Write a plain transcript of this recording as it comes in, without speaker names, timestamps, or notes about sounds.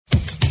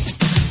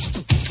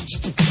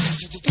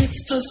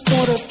the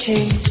sport of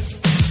kings,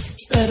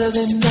 better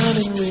than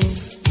diamond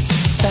rings.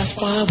 That's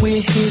why we're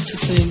here to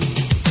sing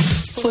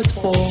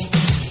football.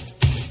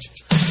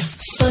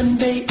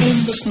 Sunday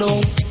in the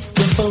snow,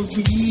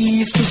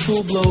 referees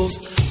whistle blows.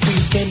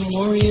 Weekend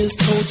warriors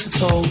toe to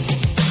toe.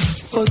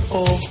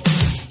 Football.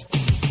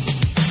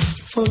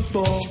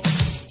 Football.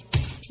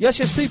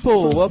 Yes,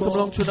 people. Welcome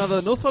along to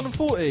another North London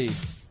 40.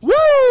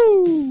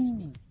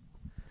 Woo!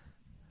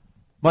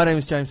 My name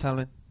is James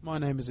Hamlin. My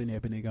name is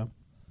Inia Benigo.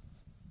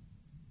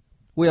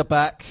 We are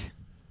back,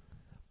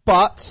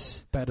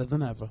 but better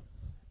than ever.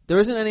 There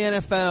isn't any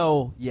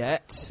NFL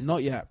yet.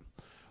 Not yet.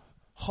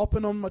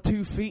 Hopping on my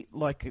 2 feet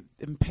like an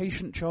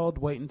impatient child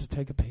waiting to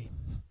take a pee.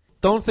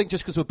 Don't think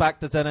just because we're back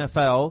there's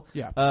NFL.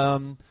 Yeah.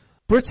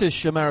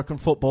 British American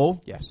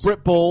football. Yes.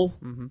 Britball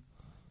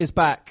is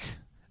back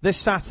this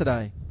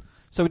Saturday.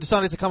 So we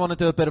decided to come on and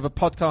do a bit of a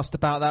podcast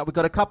about that. We've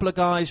got a couple of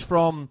guys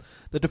from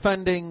the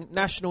defending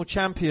national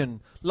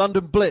champion,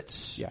 London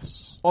Blitz,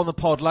 on the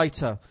pod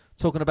later,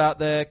 talking about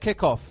their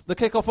kickoff, the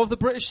kickoff of the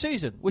British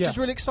season, which is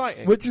really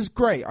exciting. Which is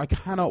great. I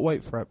cannot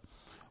wait for it.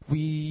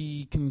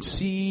 We can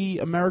see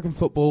American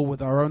football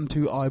with our own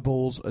 2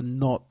 eyeballs and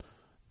not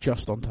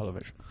just on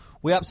television.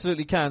 We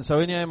absolutely can. So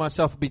Inya and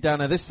myself will be down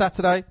there this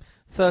Saturday,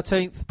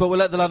 13th, but we'll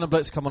let the London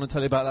Blitz come on and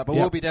tell you about that. But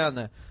we'll be down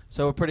there.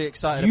 So we're pretty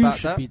excited about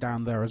that. You should be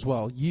down there as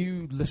well.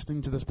 You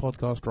listening to this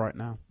podcast right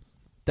now.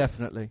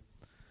 Definitely.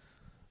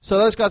 So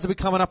those guys will be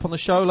coming up on the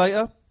show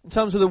later. In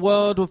terms of the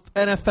world of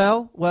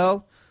NFL,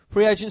 well,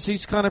 free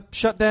agency's kind of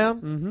shut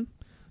down. Mm-hmm.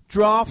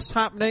 Drafts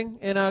happening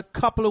in a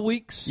couple of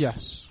weeks.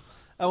 Yes.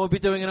 And we'll be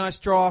doing a nice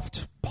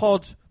draft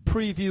pod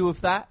preview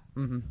of that.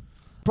 Mm-hmm.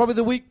 Probably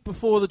the week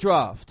before the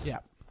draft. Yeah.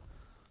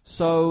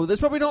 So there's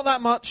probably not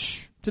that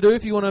much to do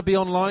if you want to be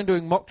online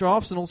doing mock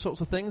drafts and all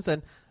sorts of things.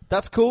 Then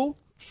that's cool.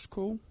 It's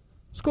cool.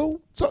 It's cool.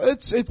 So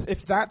it's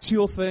if that's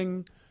your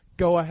thing,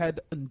 go ahead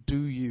and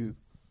do you.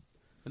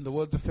 In the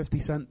words of 50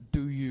 Cent,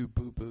 do you,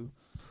 boo-boo.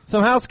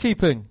 Some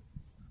housekeeping.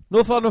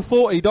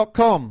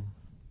 NorthLondon40.com.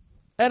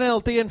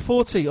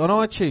 NLDN40 on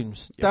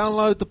iTunes. Yes.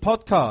 Download the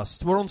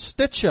podcast. We're on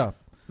Stitcher.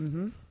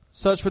 Mm-hmm.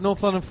 Search for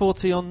North London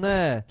 40 on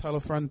there. Tell a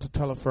friend to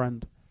tell a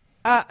friend.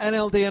 At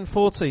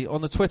NLDN40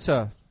 on the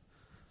Twitter.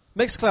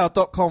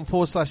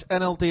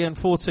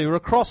 Mixcloud.com/NLDN40. We're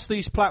across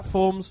these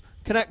platforms.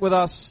 Connect with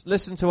us.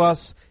 Listen to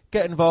us.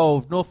 Get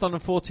involved.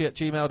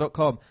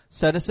 NorthLondon40@gmail.com.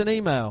 Send us an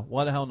email.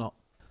 Why the hell not?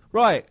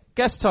 Right.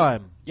 Guest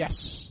time.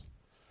 Yes.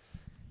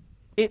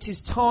 It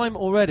is time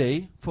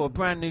already for a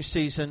brand new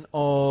season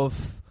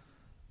of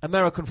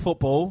American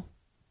football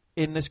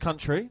in this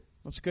country.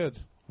 That's good.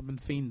 I've been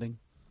fiending.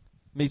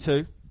 Me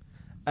too.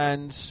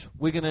 And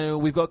we've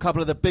got a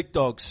couple of the big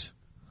dogs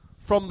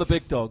from the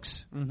big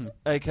dogs,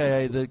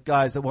 a.k.a. the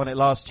guys that won it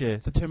last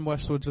year. The Tim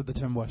Westwoods of the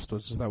Tim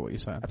Westwoods. Is that what you're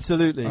saying?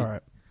 Absolutely. All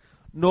right.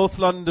 North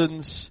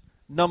London's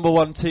number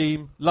one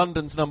team,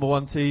 London's number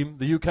one team,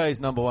 the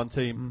UK's number one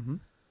team,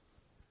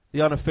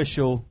 the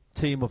unofficial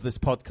team of this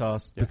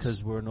podcast,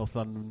 because we're a North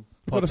London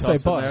podcast. We've got to stay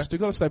biased.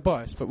 We've got to stay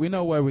biased, but we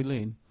know where we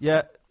lean.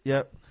 Yeah,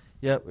 we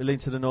lean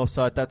to the north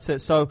side. That's it.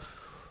 So,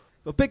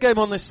 a big game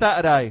on this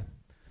Saturday.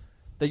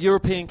 The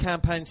European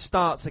campaign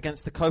starts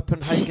against the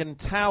Copenhagen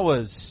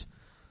Towers.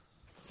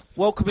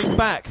 Welcoming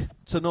back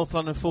to North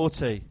London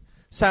 40,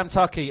 Sam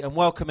Tuckey, and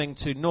welcoming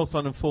to North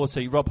London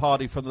 40, Rob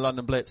Hardy from the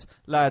London Blitz.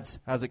 Lads,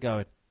 how's it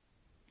going?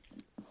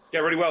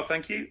 Yeah, really well,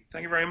 thank you.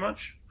 Thank you very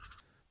much.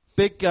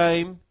 Big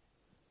game.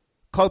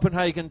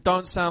 Copenhagen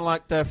don't sound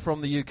like they're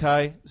from the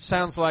UK.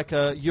 Sounds like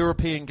a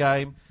European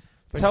game.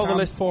 They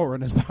sound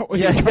foreign, is that what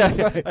you're trying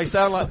to say? They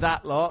sound like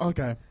that lot.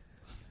 Okay.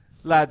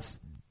 Lads,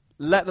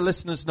 let the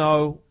listeners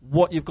know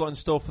what you've got in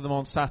store for them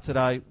on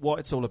Saturday, what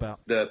it's all about.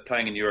 The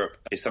playing in Europe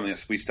is something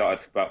that we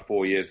started about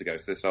 4 years ago,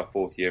 so this is our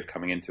 4th year of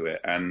coming into it.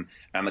 And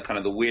the kind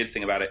of the weird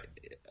thing about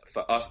it,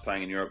 for us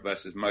playing in Europe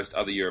versus most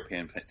other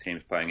European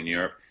teams playing in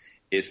Europe,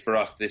 is for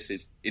us, this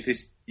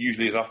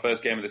usually is our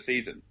first game of the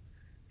season,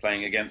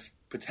 playing against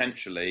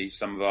potentially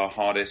some of our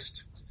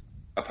hardest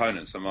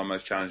opponents, some of our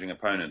most challenging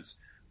opponents.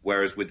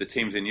 Whereas with the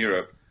teams in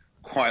Europe,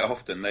 quite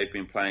often they've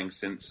been playing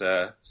since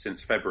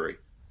February.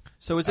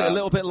 So is it a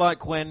little bit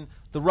like when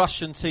the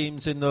Russian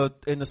teams in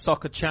the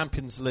Soccer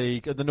Champions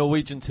League and the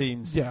Norwegian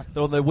teams, they're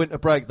on their winter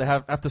break, they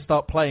have to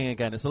start playing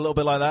again? It's a little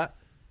bit like that.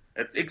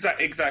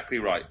 Exactly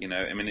right. You know,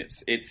 I mean,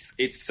 it's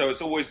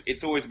always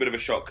a bit of a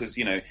shock because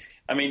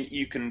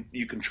you can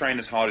train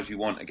as hard as you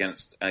want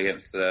against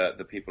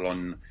the people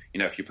on,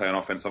 if you play on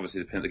offense,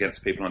 obviously against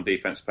the people on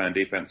defense, play on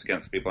defense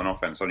against the people on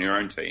offense on your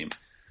own team,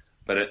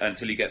 but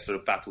until you get sort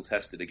of battle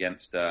tested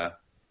against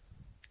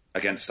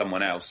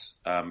someone else,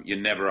 you're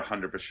never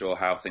 100% sure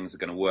how things are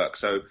going to work.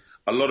 So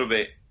a lot of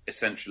it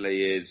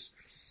essentially is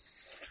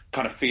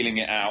kind of feeling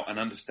it out and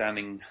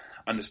understanding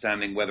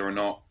whether or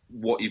not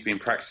what you've been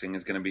practicing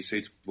is going to be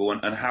suitable,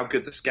 and how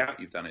good the scout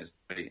you've done is,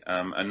 really.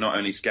 And not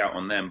only scout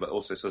on them, but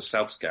also sort of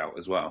self-scout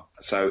as well.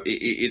 So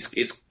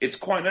it's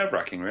quite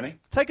nerve-wracking, really.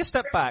 Take a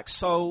step back.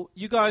 So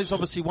you guys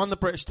obviously won the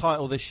British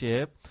title this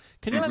year.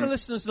 Can you let the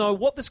listeners know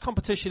what this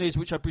competition is,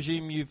 which I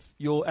presume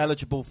you're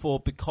eligible for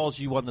because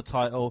you won the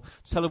title?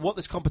 Tell them what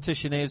this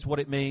competition is, what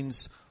it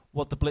means,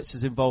 what the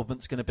Blitz's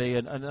involvement's going to be,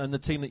 and the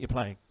team that you're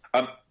playing.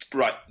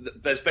 Right.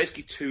 There's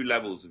basically two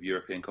levels of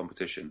European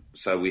competition.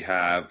 So we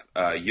have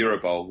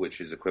Eurobowl,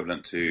 which is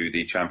equivalent to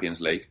the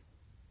Champions League.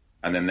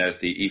 And then there's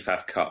the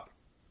EFAF Cup,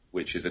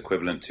 which is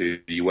equivalent to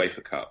the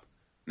UEFA Cup.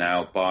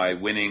 Now, by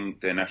winning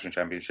the National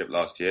Championship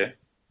last year,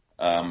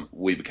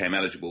 we became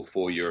eligible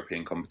for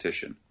European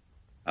competition.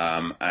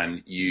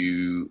 And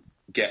you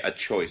get a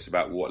choice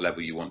about what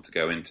level you want to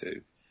go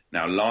into.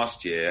 Now,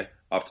 last year,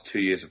 after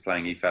 2 years of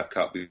playing EFAF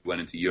Cup, we went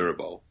into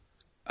Eurobowl.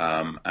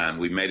 And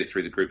we made it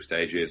through the group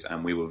stages,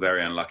 and we were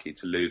very unlucky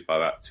to lose by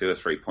about 2 or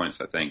 3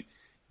 points, I think,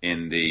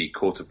 in the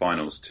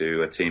quarterfinals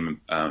to a team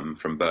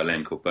from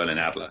Berlin called Berlin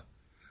Adler.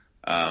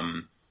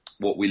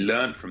 What we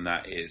learned from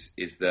that is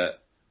that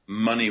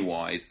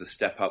money-wise, the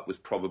step up was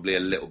probably a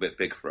little bit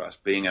big for us.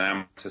 Being an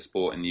amateur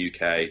sport in the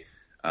UK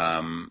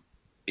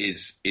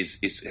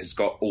has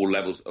got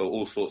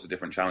all sorts of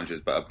different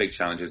challenges, but a big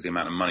challenge is the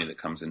amount of money that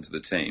comes into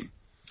the team.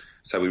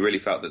 So we really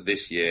felt that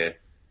this year,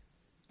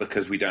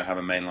 because we don't have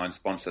a mainline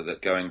sponsor,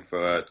 that going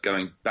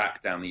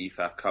back down the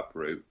EFAF Cup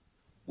route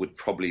would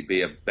probably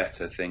be a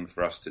better thing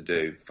for us to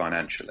do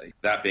financially.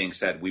 That being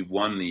said, we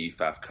won the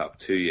EFAF Cup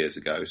 2 years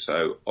ago,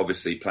 so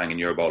obviously playing in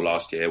Eurobowl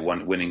last year,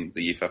 winning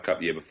the EFAF Cup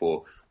the year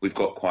before, we've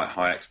got quite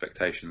high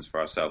expectations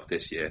for ourselves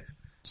this year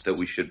that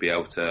we should be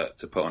able to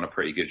put on a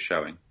pretty good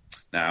showing.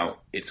 Now,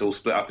 it's all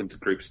split up into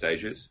group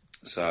stages,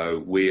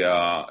 so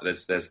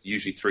there's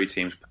usually 3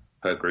 teams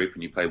per group,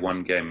 and you play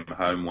 1 game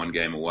home, 1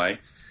 game away.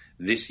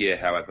 This year,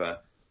 however,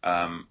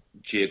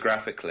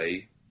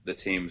 geographically, the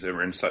teams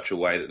are in such a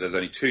way that there's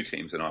only 2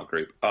 teams in our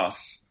group,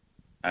 us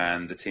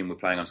and the team we're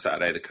playing on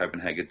Saturday, the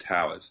Copenhagen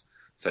Towers.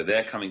 So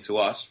they're coming to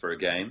us for a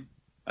game,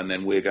 and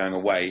then we're going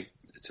away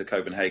to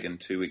Copenhagen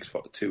 2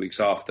 weeks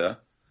after,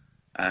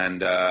 and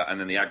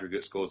then the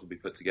aggregate scores will be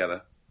put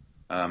together,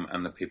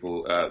 and the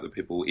people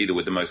either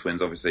with the most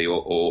wins, obviously,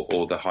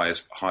 or the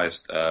highest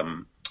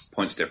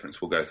points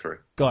difference will go through.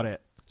 Got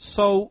it.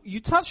 So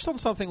you touched on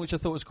something which I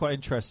thought was quite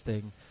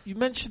interesting. You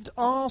mentioned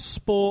our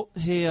sport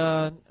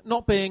here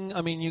not being,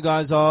 I mean, you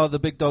guys are the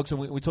big dogs, and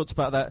we talked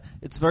about that.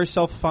 It's very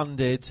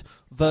self-funded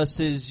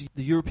versus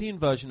the European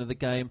version of the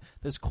game.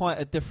 There's quite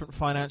a different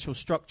financial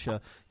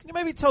structure. Can you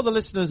maybe tell the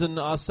listeners and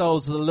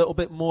ourselves a little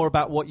bit more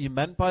about what you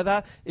meant by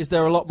that? Is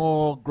there a lot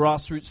more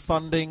grassroots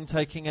funding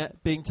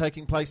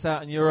taking place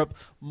out in Europe?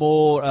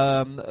 More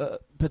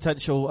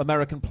potential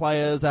American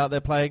players out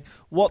there playing?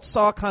 What's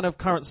our kind of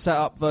current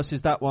setup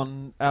versus that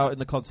one out in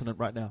the continent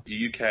right now?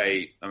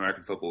 UK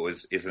American football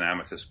is an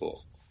amateur sport.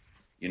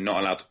 You're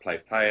not allowed to play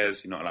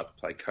players. You're not allowed to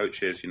play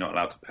coaches. You're not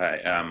allowed to pay.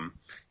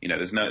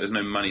 There's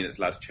no money that's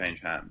allowed to change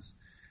hands.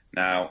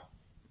 Now,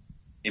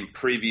 in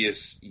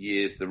previous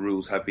years, the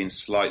rules have been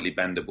slightly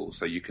bendable,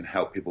 so you can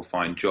help people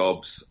find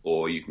jobs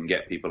or you can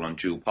get people on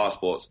dual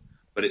passports.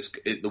 But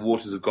the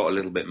waters have got a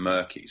little bit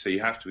murky, so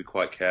you have to be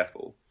quite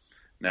careful.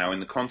 Now, in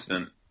the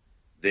continent,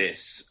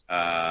 this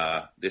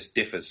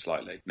differs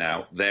slightly.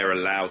 Now, they're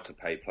allowed to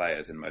pay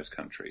players in most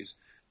countries.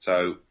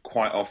 So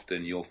quite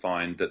often you'll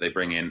find that they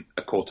bring in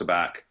a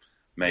quarterback,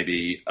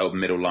 maybe a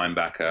middle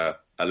linebacker,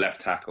 a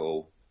left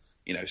tackle,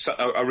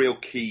 a real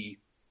key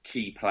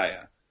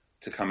player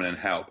to come in and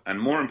help. And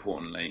more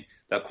importantly,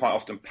 they'll quite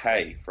often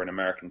pay for an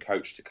American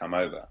coach to come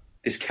over.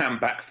 This can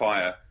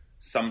backfire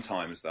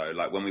sometimes, though.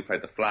 Like when we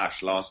played the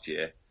Flash last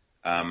year,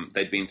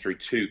 they'd been through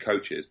 2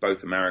 coaches,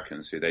 both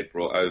Americans, who they'd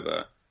brought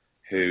over,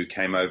 who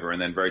came over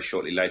and then very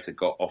shortly later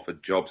got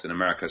offered jobs in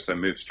America, so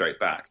moved straight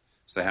back.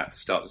 So they had to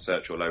start the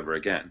search all over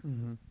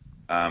again.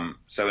 Mm-hmm.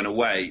 So in a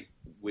way,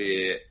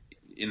 we're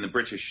in the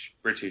British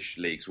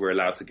leagues, we're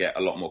allowed to get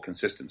a lot more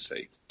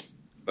consistency.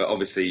 But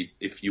obviously,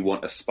 if you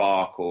want a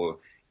spark, or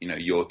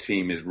your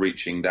team is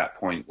reaching that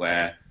point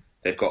where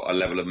they've got a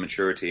level of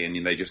maturity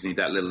and they just need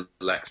that little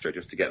extra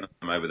just to get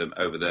them over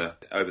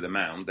the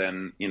mound,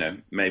 then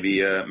maybe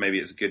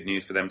it's good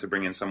news for them to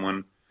bring in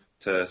someone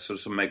to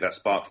sort of make that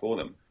spark for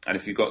them. And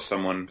if you've got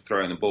someone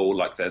throwing the ball,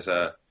 like there's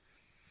a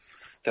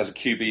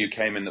QB who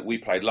came in that we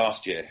played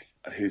last year,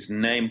 whose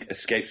name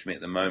escapes me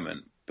at the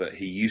moment, but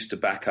he used to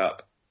back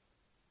up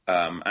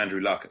Andrew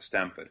Luck at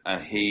Stanford,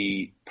 and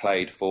he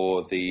played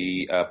for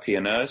the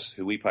Pioneers,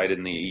 who we played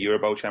in the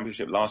Eurobowl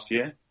Championship last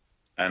year.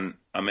 And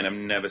I mean, I've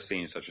never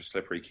seen such a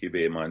slippery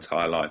QB in my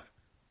entire life.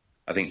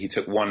 I think he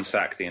took 1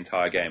 sack the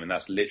entire game, and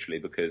that's literally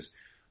because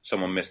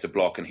someone missed a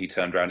block and he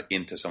turned around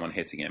into someone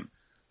hitting him.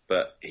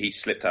 But he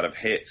slipped out of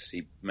hits.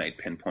 He made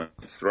pinpoint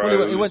throws.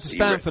 Well, he went to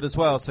Stanford as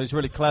well, so he's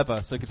really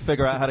clever. So he could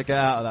figure out how to get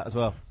out of that as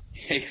well.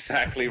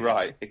 Exactly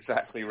right. But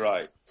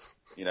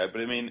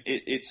I mean,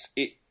 it's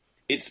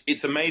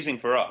it's amazing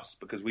for us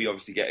because we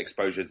obviously get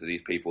exposure to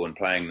these people and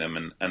playing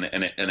them, and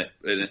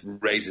it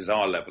raises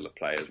our level of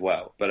play as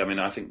well. But I mean,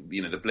 I think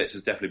the Blitz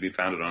has definitely been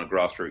founded on a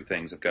grassroots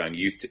things of going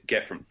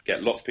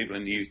get lots of people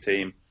in the youth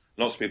team,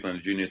 lots of people in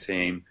the junior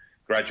team,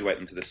 graduate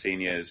them to the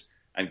seniors,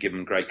 and give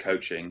them great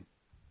coaching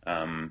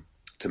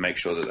to make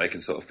sure that they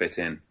can sort of fit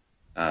in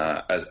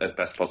as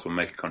best possible, and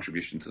make a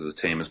contribution to the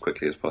team as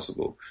quickly as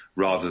possible,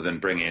 rather than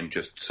bring in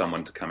just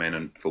someone to come in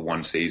and for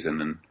one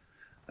season and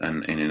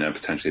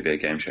potentially be a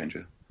game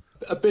changer.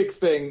 A big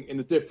thing in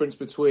the difference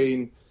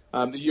between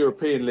the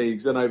European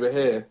leagues and over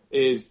here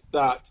is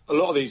that a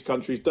lot of these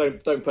countries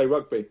don't play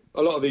rugby.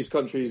 A lot of these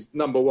countries'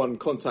 number one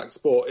contact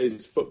sport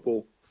is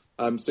football.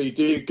 So you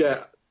do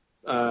get,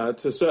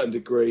 to a certain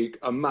degree,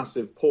 a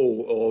massive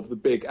pool of the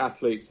big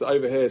athletes that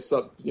over here,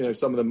 some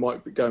of them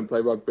might go and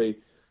play rugby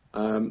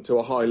to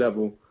a high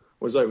level,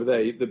 whereas over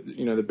there,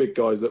 the big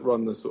guys that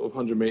run the sort of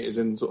 100 metres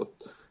in sort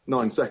of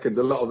 9 seconds,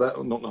 a lot of that,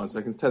 or not 9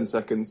 seconds, 10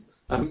 seconds,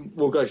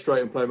 will go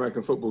straight and play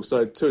American football.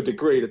 So to a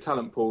degree, the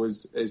talent pool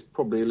is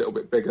probably a little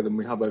bit bigger than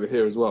we have over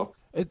here as well.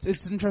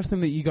 It's interesting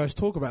that you guys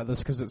talk about this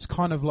because it's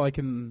kind of like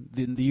in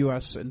the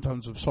US in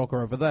terms of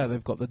soccer over there,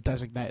 they've got the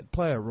designated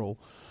player rule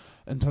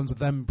in terms of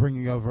them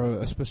bringing over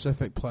a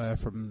specific player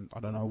from, I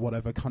don't know,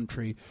 whatever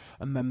country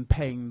and then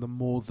paying them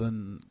more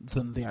than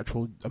the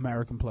actual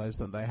American players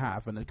that they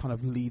have, and it kind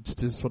of leads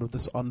to sort of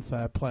this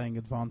unfair playing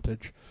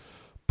advantage.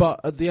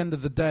 But at the end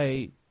of the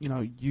day,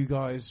 you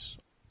guys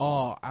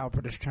are our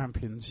British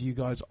champions. You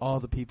guys are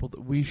the people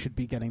that we should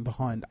be getting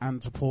behind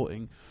and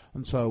supporting.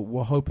 And so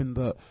we're hoping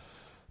that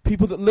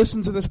people that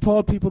listen to this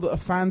pod, people that are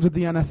fans of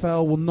the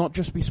NFL, will not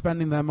just be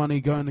spending their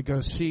money going to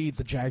go see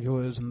the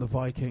Jaguars and the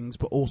Vikings,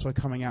 but also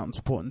coming out and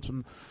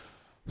supporting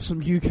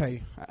some UK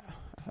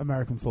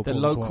American football. They're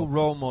local as well.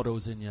 role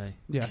models, Inye.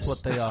 Yes. That's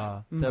what they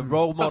are. They're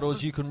role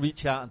models you can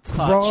reach out and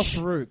touch.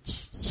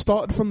 Grassroots.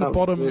 Started from the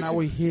bottom, now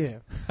we're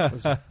here.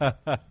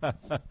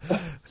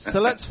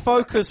 So let's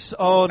focus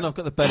on... I've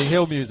got the Benny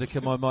Hill music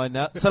in my mind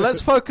now. So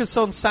let's focus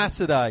on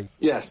Saturday.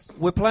 Yes.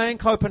 We're playing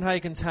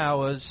Copenhagen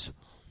Towers.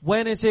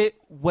 When is it?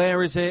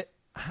 Where is it?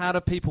 How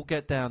do people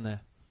get down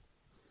there?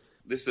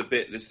 This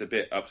is a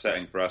bit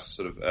upsetting for us,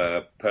 sort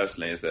of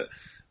personally, is that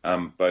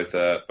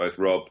both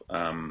Rob,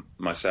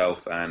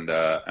 myself, and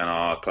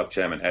our club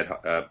chairman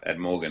Ed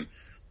Morgan,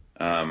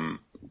 a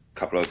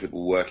couple of other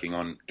people working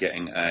on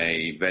getting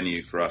a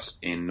venue for us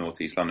in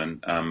North East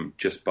London,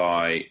 just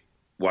by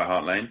White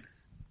Hart Lane.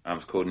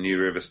 It's called New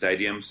River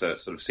Stadium, so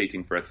it's sort of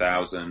seating for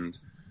 1,000.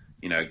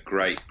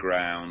 Great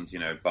ground,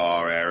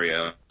 bar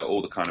area,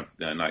 all the kind of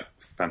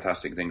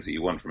fantastic things that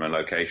you want from a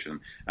location.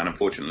 And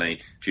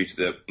unfortunately, due to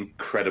the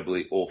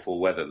incredibly awful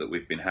weather that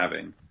we've been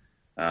having,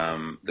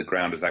 the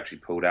ground has actually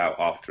pulled out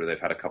after they've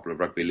had a couple of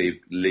rugby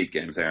league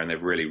games there, and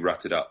they've really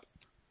rutted up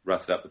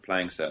the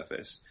playing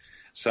surface.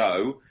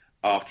 So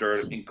after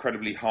an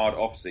incredibly hard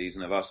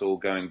off-season of us all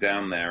going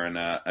down there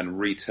and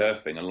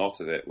re-turfing a lot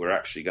of it, we're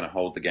actually going to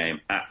hold the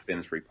game at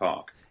Finsbury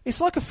Park. It's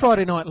like a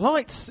Friday Night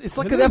Lights. It's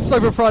like an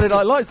episode of Friday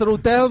Night Lights. They're all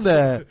down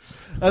there.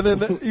 And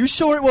then, are you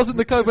sure it wasn't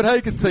the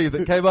Copenhagen team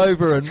that came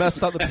over and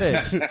messed up the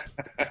pitch?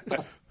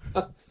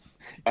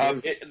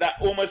 That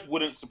almost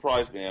wouldn't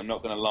surprise me, I'm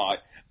not going to lie,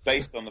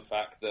 based on the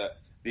fact that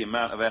the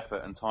amount of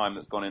effort and time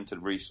that's gone into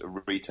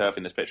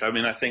re-turfing this pitch. I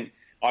mean, I think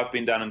I've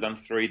been down and done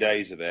 3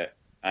 days of it,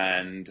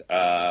 and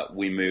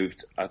we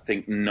moved, I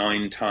think,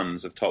 9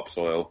 tons of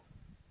topsoil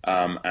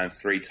and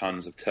 3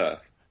 tons of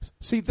turf.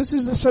 See, this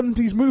is a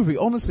 70s movie.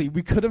 Honestly,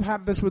 we could have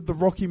had this with the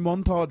Rocky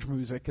montage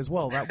music as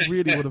well. That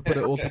really would have put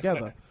it all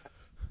together.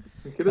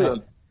 We could have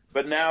done.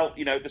 But now,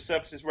 the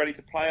surface is ready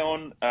to play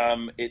on.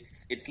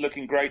 It's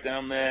looking great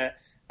down there,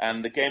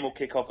 and the game will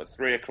kick off at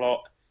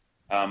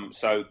 3:00.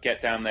 So get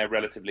down there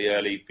relatively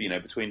early,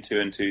 between 2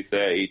 and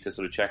 2:30 to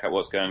sort of check out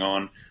what's going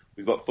on.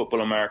 We've got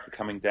Football America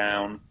coming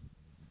down.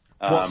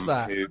 What's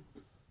that?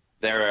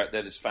 They're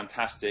this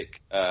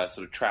fantastic sort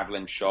of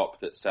travelling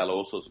shop that sell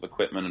all sorts of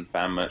equipment and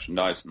fan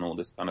merchandise and all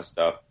this kind of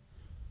stuff.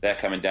 They're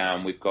coming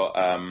down. We've got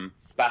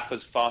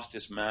Baffa's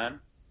Fastest Man.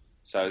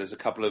 So there's a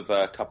couple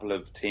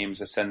of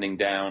teams are sending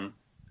down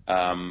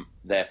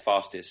their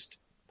fastest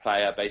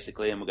player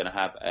basically, and we're going to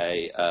have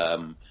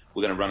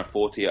we're going to run a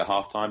 40 at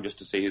halftime just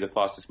to see who the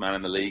fastest man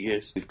in the league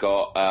is. We've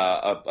got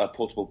a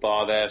portable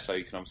bar there, so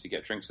you can obviously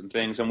get drinks and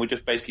things, and we're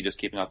just basically just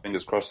keeping our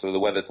fingers crossed for the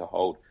weather to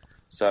hold.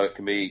 So it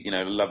can be,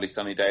 a lovely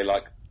sunny day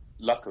like,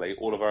 luckily,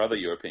 all of our other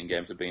European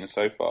games have been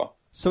so far.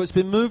 So it's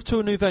been moved to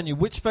a new venue.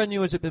 Which venue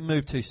has it been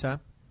moved to,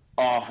 Sam?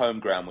 Our home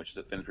ground, which is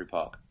at Finsbury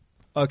Park.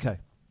 Okay.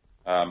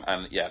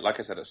 And, yeah, like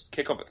I said, it's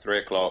kick-off at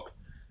 3:00,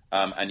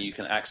 and you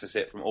can access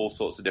it from all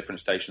sorts of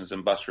different stations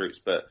and bus routes,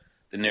 but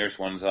the nearest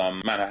one's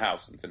Manor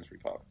House in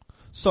Finsbury Park.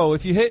 So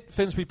if you hit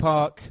Finsbury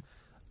Park,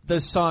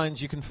 there's signs,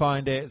 you can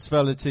find it. It's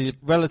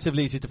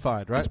relatively easy to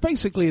find, right? It's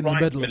basically in the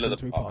middle of the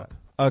Finsbury Park.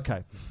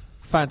 Okay.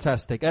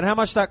 Fantastic. And how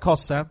much does that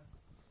cost, Sam?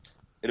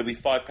 It'll be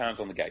 £5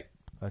 on the gate.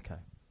 Okay,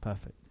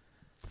 perfect.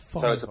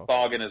 So it's a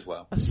bargain as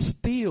well. A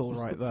steal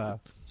right there.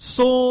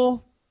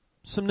 Saw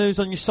some news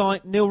on your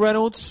site. Neil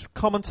Reynolds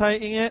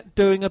commentating it,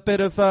 doing a bit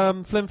of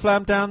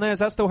flim-flam down there. Is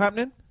that still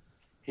happening?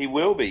 He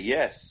will be,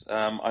 yes.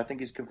 I think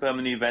he's confirmed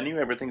the new venue.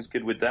 Everything's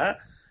good with that.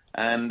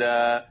 And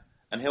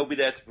he'll be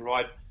there to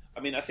provide... I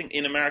mean, I think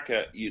in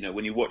America,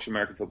 when you watch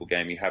American football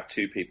game, you have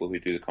two people who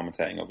do the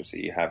commentating.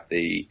 Obviously, you have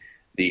the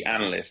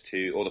analyst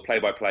or the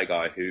play-by-play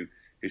guy who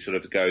sort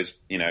of goes,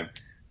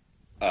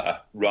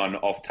 run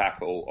off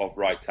tackle, off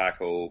right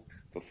tackle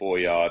for 4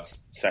 yards,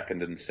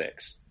 2nd and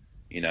 6.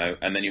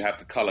 And then you have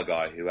the colour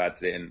guy who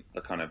adds in the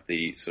kind of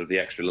the sort of the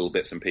extra little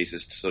bits and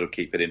pieces to sort of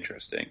keep it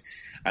interesting.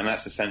 And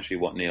that's essentially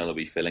what Neil will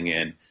be filling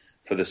in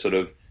for the sort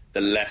of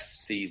the less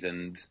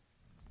seasoned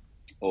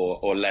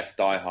or less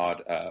diehard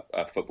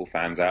football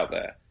fans out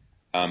there,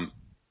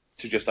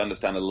 to just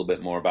understand a little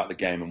bit more about the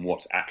game and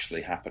what's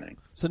actually happening.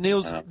 So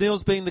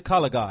Neil's being the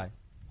colour guy?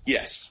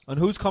 Yes. And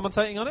who's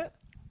commentating on it?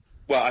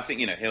 Well, I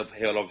think,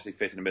 he'll obviously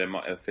fit in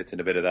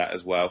a bit of that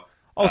as well.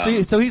 Oh,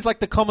 so he's like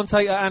the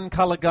commentator and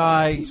colour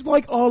guy. He's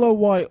like Arlo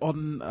White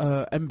on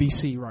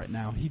NBC right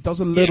now. He does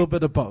a little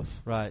bit of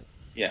both. Right.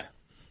 Yeah.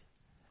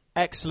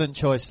 Excellent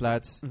choice,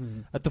 lads.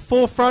 Mm-hmm. At the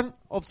forefront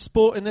of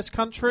sport in this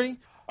country.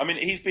 I mean,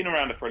 he's been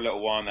around for a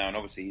little while now, and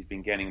obviously he's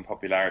been gaining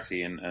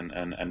popularity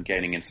and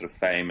gaining in sort of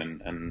fame.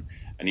 And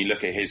you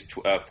look at his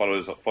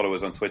followers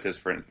on Twitter,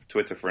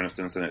 for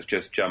instance, and it's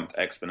just jumped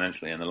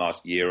exponentially in the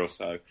last year or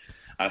so.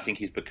 I think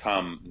he's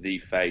become the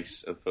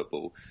face of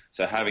football.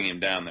 So having him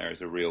down there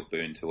is a real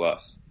boon to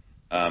us,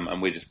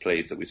 and we're just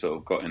pleased that we sort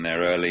of got in there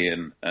early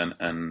and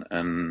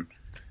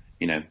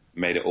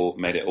made it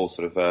all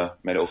sort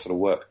of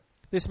work.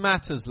 This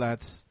matters,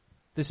 lads.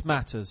 This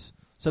matters.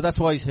 So that's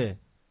why he's here.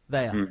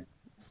 There. Mm.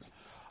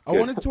 I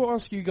wanted to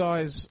ask you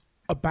guys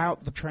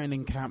about the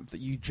training camp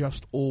that you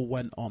just all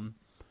went on.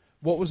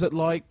 What was it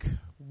like?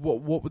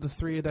 What were the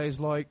 3-a-days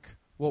like?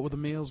 What were the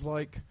meals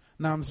like?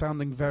 Now I'm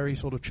sounding very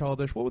sort of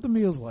childish. What were the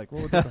meals like?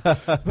 What were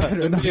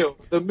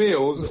the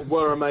meals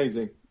were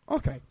amazing.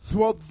 Okay,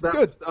 well,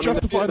 good.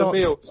 Justified. The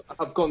meals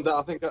have gone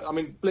down.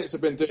 Blitz have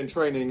been doing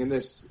training in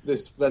this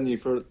venue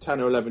for 10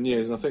 or 11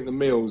 years, and I think the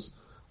meals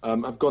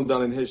have gone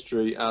down in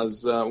history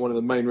as one of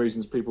the main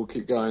reasons people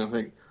keep going, I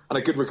think, and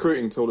a good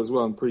recruiting tool as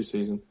well in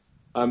pre-season.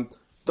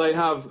 They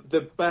have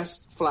the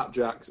best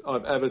flapjacks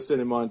I've ever seen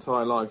in my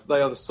entire life.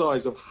 They are the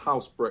size of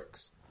house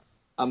bricks,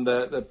 and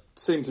they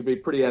seem to be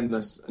pretty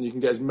endless, and you can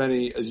get as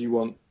many as you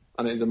want,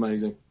 and it is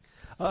amazing.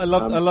 I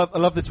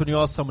love this when you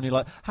ask someone, you're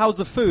like, how's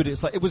the food?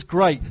 It's like, it was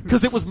great,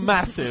 because it was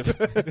massive.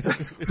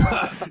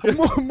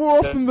 more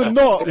often than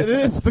not, it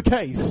is the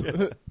case.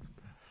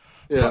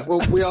 Yeah, well,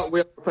 we are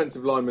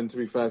offensive linemen, to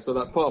be fair, so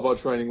that part of our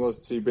training was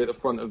to be at the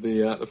front of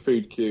the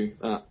food queue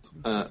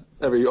at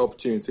every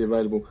opportunity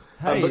available.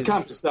 But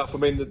camp itself,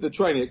 the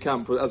training at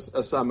camp, as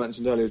Sam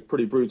mentioned earlier, was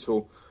pretty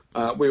brutal.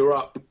 We were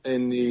up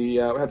we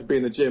had to be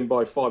in the gym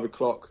by 5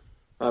 o'clock,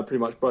 pretty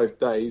much both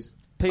days.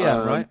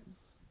 PM, right?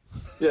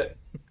 Yeah.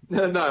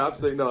 No,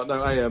 absolutely not.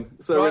 No, AM.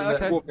 So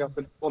we're walking up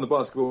on the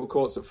basketball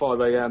courts at 5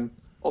 AM,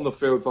 on the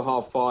field for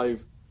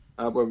 5:30,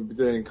 where we'll be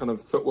doing kind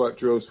of footwork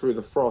drills through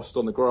the frost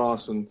on the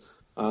grass and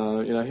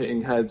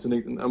hitting heads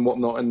and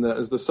whatnot.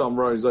 As the sun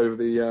rose over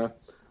the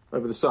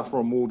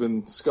saffron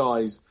Walden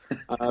skies.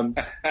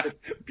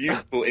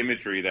 Beautiful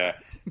imagery there.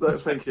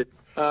 Thank you.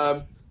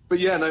 But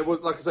yeah, no,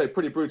 like I say,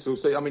 pretty brutal.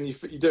 So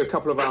you do a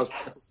couple of hours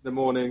practice in the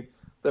morning,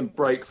 then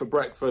break for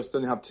breakfast,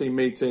 then you have team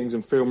meetings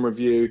and film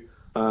review.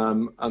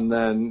 And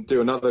then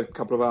do another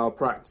couple of hour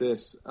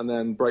practice, and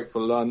then break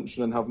for lunch,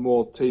 and then have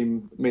more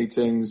team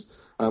meetings.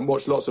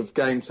 Watch lots of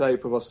game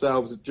tape of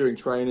ourselves during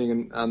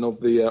training and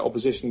of the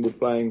opposition we're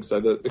playing, so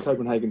the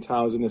Copenhagen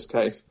Towers in this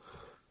case.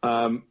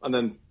 And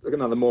then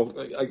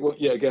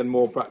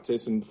more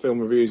practice and film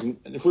reviews, and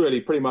it's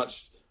really pretty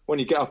much when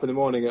you get up in the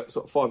morning at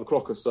sort of 5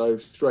 o'clock or so,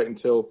 straight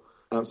until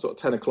sort of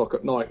 10 o'clock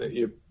at night, that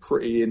you're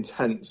pretty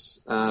intense.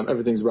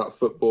 Everything's about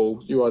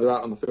football. You're either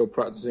out on the field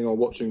practicing or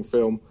watching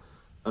film.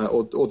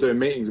 Or doing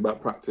meetings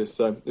about practice,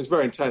 so it's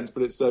very intense,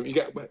 but it's you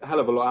get a hell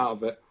of a lot out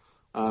of it.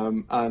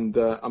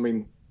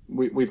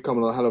 We've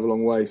come a hell of a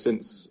long way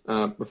since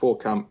before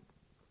camp,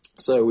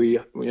 so we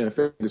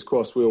fingers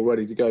crossed we're all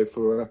ready to go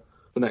for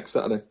next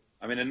Saturday.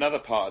 Another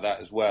part of that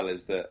as well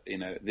is that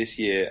this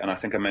year, and I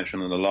think I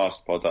mentioned on the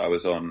last pod that I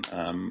was on,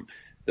 one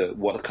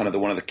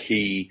of the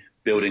key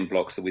building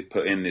blocks that we've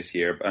put in this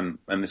year, and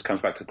this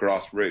comes back to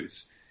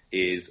grassroots,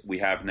 is we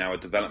have now a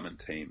development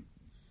team.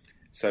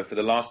 So for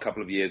the last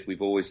couple of years,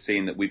 we've always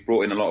seen that we've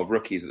brought in a lot of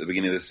rookies at the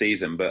beginning of the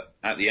season, but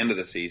at the end of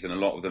the season, a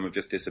lot of them have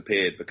just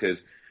disappeared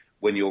because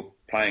when you're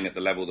playing at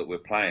the level that we're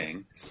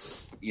playing,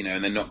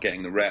 and they're not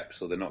getting the reps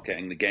or they're not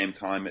getting the game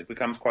time, it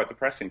becomes quite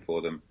depressing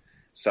for them.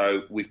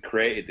 So we've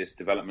created this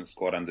development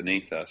squad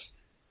underneath us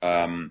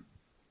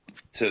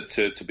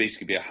to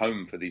basically be a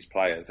home for these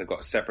players. They've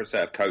got a separate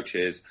set of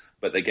coaches,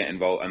 but they get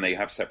involved and they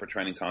have separate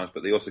training times,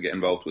 but they also get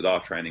involved with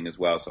our training as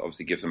well. So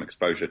obviously gives them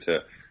exposure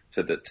to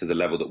the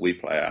level that we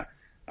play at.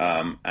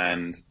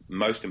 And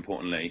most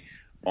importantly,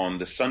 on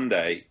the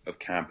Sunday of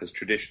camp, as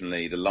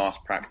traditionally the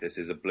last practice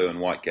is a blue and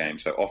white game.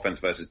 So offense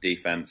versus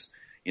defense,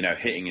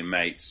 hitting your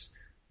mates,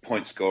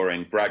 point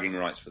scoring, bragging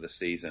rights for the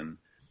season.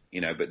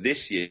 But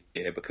this year,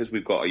 because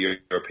we've got a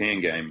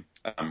European game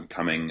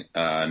coming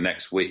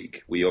next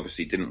week, we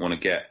obviously didn't want to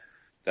get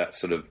that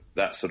sort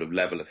of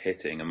level of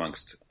hitting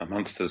amongst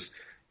us,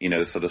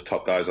 the sort of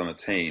top guys on the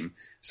team.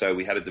 So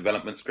we had a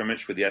development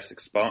scrimmage with the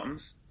Essex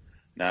Spartans.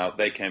 Now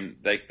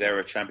they're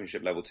a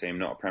championship level team,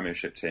 not a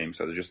Premiership team,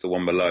 so they're just the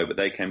one below. But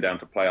they came down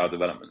to play our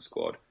development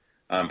squad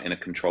in a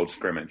controlled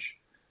scrimmage.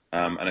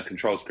 And a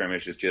controlled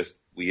scrimmage is just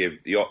we give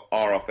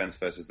our offense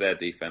versus their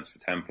defense for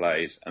 10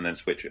 plays, and then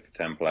switch it for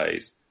 10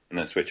 plays, and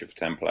then switch it for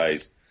 10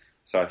 plays.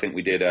 So I think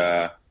we did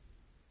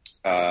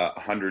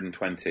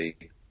 120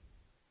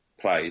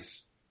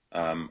 plays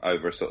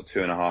over a sort of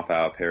 2.5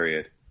 hour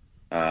period,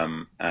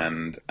 and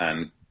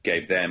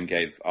gave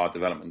our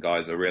development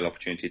guys a real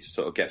opportunity to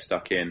sort of get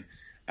stuck in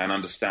and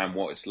understand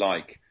what it's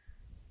like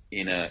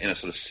in a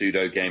sort of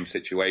pseudo game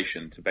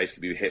situation to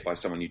basically be hit by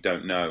someone you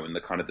don't know, and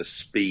the kind of the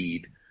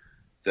speed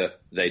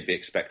that they'd be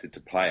expected to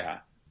play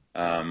at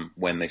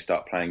when they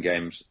start playing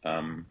games,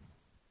 other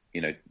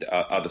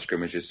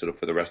scrimmages sort of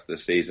for the rest of the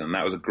season. And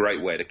that was a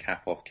great way to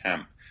cap off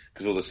camp,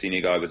 because all the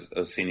senior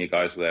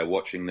guys were there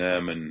watching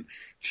them and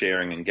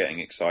cheering and getting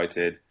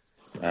excited.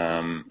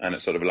 And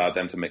it sort of allowed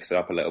them to mix it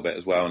up a little bit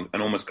as well,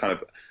 and almost kind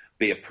of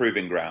be a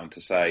proving ground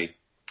to say,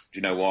 do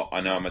you know what? I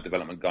know I'm a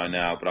development guy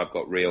now, but I've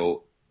got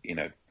real,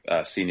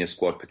 senior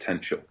squad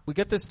potential. We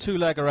get this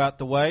two-legger out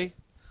the way.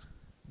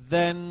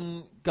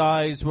 Then,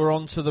 guys, we're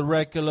on to the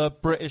regular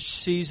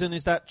British season.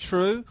 Is that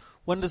true?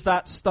 When does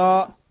that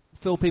start?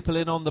 Fill people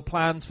in on the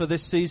plans for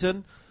this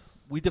season.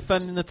 We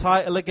defending the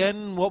title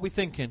again? What are we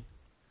thinking?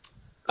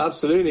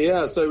 Absolutely,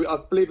 yeah. So I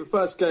believe the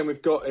first game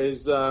we've got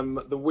is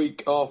the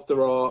week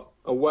after our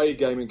away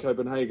game in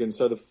Copenhagen,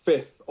 so the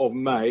 5th of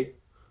May.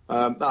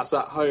 That's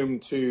at home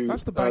to...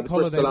 That's the bank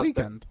holiday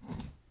weekend.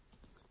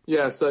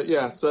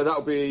 So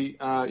that'll be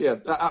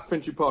at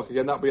Finchley Park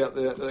again. That'll be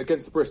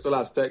against the Bristol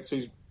Aztecs,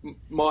 who's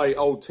my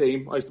old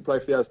team. I used to play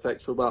for the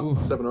Aztecs for about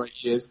 7 or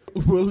 8 years.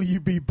 Will you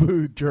be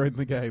booed during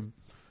the game?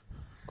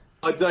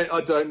 I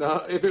don't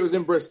know. If it was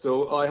in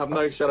Bristol, I have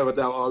no shadow of a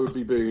doubt I would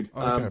be booed.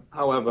 Okay.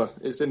 However,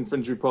 it's in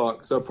Finchley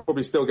Park, so I'll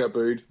probably still get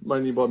booed,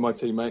 mainly by my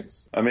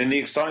teammates. I mean, the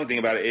exciting thing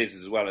about it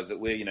is that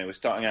we're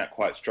starting out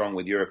quite strong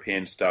with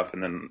European stuff,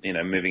 and then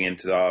moving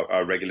into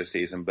our regular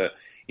season. But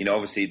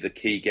obviously the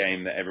key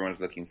game that everyone's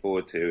looking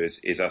forward to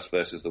is us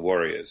versus the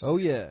Warriors. Oh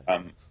yeah.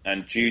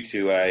 And due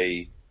to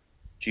a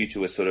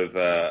sort of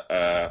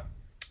a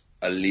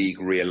league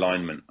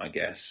realignment, I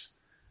guess.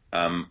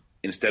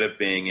 Instead of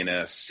being in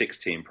a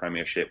 6-team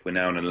Premiership, we're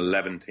now in an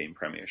 11-team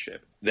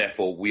Premiership.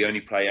 Therefore, we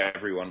only play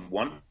everyone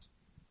once,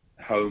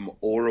 home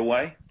or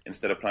away,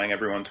 instead of playing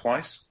everyone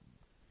twice.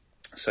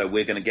 So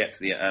we're going to get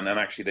to and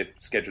actually they've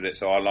scheduled it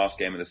so our last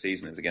game of the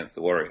season is against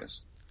the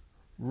Warriors.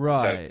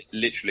 Right. So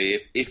literally,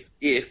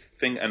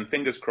 and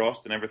fingers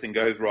crossed and everything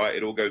goes right,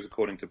 it all goes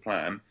according to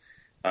plan,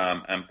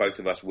 and both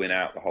of us win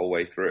out the whole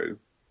way through,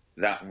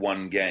 that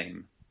one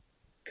game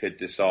could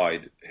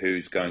decide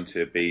who's going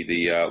to be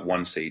the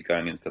 1 seed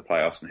going into the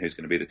playoffs and who's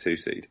going to be the 2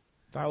 seed.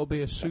 That will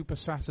be a super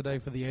Saturday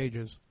for the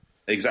ages.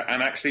 Exactly.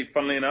 And actually,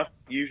 funnily enough,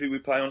 usually we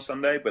play on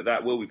Sunday, but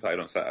that will be played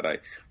on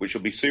Saturday, which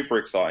will be super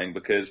exciting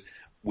because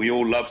we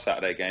all love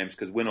Saturday games,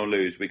 because win or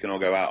lose, we can all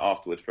go out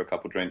afterwards for a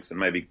couple of drinks and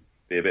maybe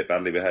be a bit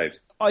badly behaved.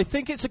 I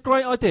think it's a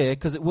great idea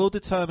because it will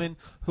determine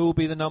who will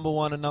be the number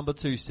 1 and number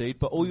 2 seed.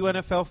 But all you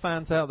NFL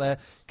fans out there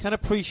can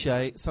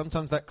appreciate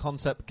sometimes that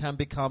concept can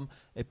become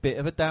a bit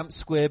of a damp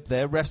squib.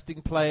 They're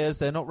resting players.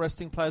 They're not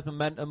resting players.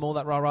 Momentum, all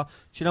that rah-rah. Do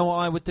you know what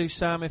I would do,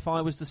 Sam, if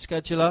I was the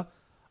scheduler?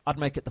 I'd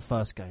make it the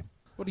first game.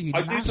 What are you,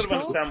 I do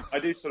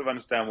sort of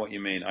understand what you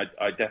mean.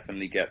 I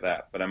definitely get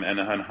that. But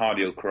and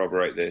Hardy will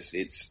corroborate this.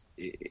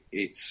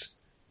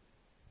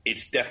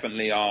 It's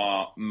definitely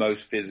our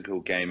most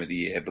physical game of the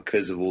year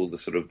because of all the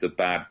sort of the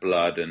bad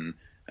blood and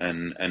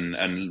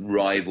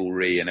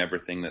rivalry and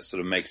everything that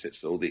sort of makes it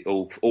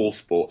all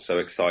sports so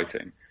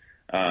exciting.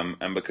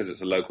 And because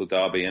it's a local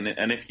derby,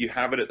 and if you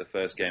have it at the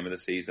first game of the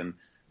season,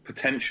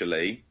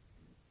 potentially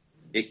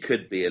it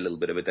could be a little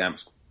bit of a damp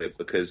squib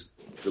because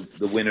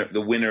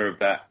the winner of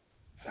that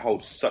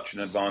holds such an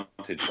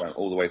advantage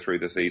all the way through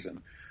the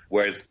season.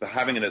 Whereas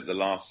having it at the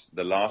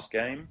last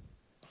game.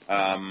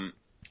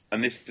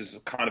 And this is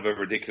kind of a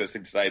ridiculous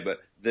thing to say, but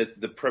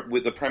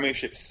with the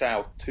Premiership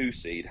South 2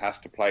 seed has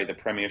to play the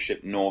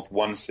Premiership North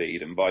 1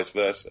 seed and vice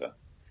versa.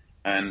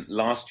 And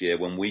last year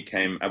when we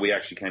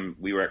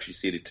were actually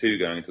seeded 2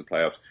 going into the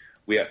playoffs.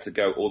 We had to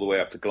go all the way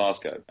up to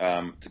Glasgow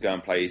to go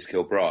and play East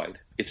Kilbride.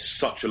 It's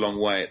such a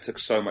long way. It took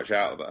so much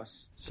out of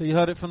us. So you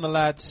heard it from the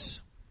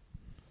lads.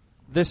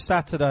 This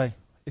Saturday,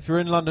 if you're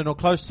in London or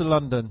close to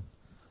London,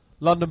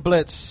 London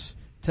Blitz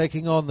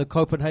taking on the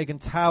Copenhagen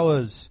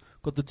Towers.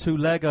 Got the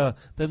 2-legger.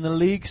 Then the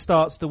league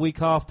starts the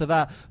week after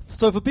that.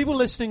 So for people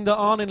listening that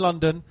aren't in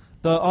London,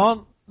 that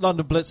aren't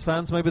London Blitz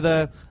fans, maybe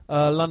they're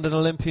London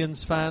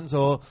Olympians fans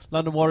or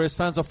London Warriors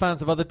fans or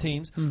fans of other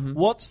teams,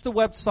 what's the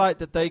website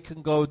that they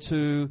can go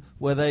to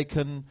where they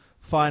can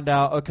find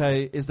out,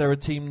 okay, is there a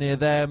team near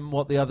them,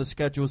 what the other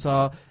schedules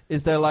are?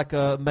 Is there like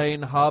a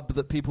main hub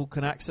that people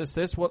can access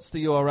this? What's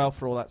the URL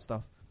for all that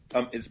stuff?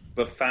 It's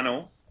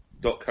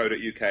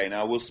bafanl.co.uk.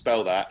 Now, we'll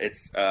spell that.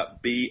 It's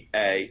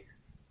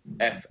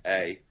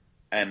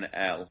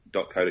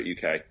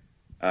BAFANL.co.uk.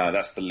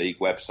 That's the league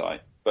website.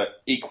 But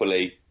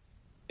equally,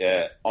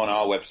 on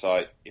our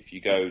website, if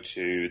you go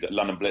to the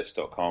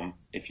londonblitz.com,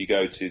 if you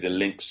go to the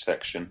links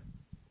section,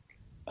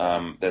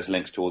 there's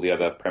links to all the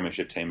other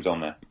Premiership teams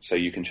on there. So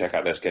you can check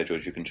out their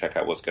schedules, you can check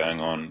out what's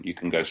going on, you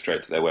can go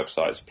straight to their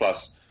websites.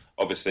 Plus,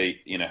 obviously,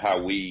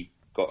 how we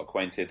got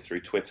acquainted through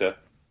Twitter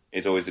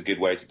is always a good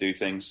way to do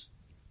things.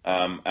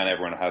 And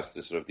everyone has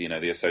the sort of,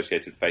 the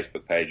associated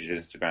Facebook pages,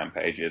 Instagram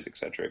pages,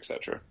 etc.,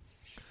 etc.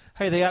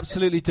 Hey, they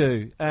absolutely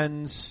do.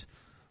 And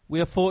we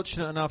are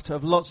fortunate enough to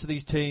have lots of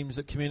these teams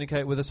that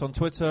communicate with us on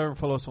Twitter and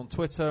follow us on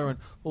Twitter and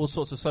all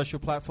sorts of social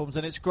platforms,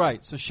 and it's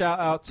great. So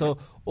shout out to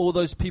all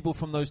those people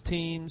from those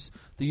teams.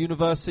 The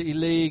University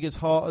League is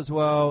hot as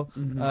well.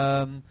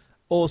 Mm-hmm.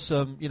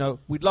 Awesome.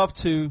 We'd love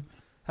to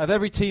have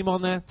every team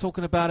on there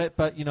talking about it,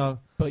 but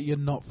But you're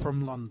not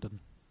from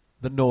London.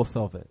 The north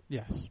of it.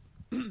 Yes.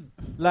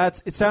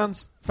 Lads, it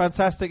sounds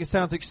fantastic. It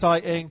sounds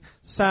exciting.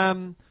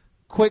 Sam,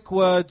 quick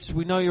words.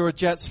 We know you're a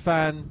Jets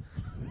fan.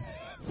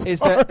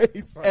 Is there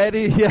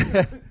Eddie?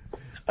 Yeah.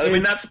 I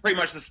mean, that's pretty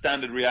much the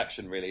standard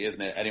reaction, really,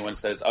 isn't it? Anyone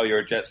says, "Oh, you're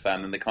a Jets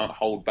fan," and they can't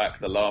hold back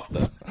the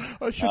laughter.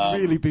 I should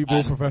really be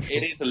more professional.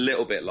 It is a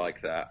little bit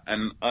like that.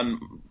 And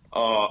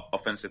our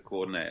offensive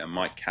coordinator,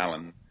 Mike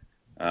Callan,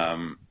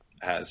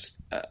 has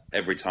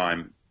every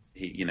time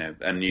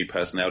a new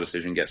personnel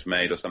decision gets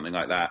made or something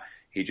like that,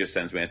 he just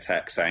sends me a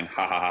text saying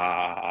 "ha ha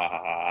ha ha ha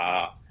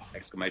ha!"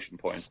 exclamation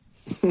point.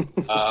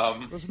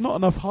 There's not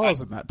enough ha's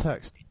in that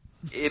text.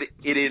 It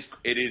is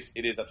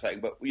upsetting,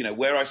 but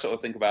where I sort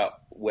of think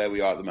about where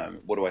we are at the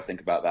moment, what do I think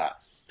about that?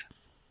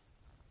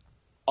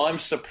 I'm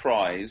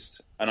surprised,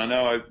 and I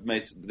know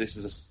this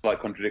is a slight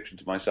contradiction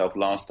to myself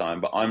last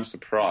time, but I'm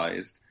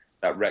surprised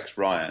that Rex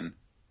Ryan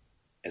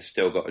has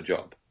still got a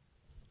job.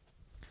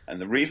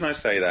 And the reason I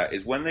say that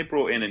is when they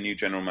brought in a new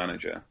general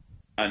manager,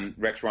 and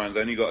Rex Ryan's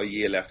only got a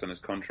year left on his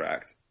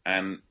contract,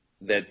 and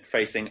they're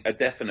facing a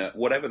definite,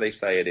 whatever they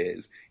say it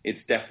is,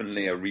 it's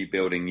definitely a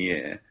rebuilding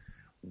year.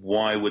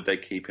 Why would they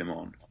keep him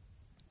on?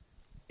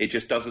 It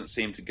just doesn't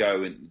seem to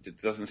go, and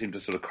it doesn't seem to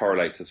sort of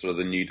correlate to sort of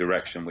the new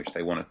direction which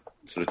they want to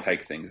sort of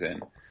take things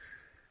in.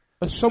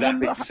 That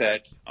being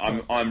said,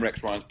 I'm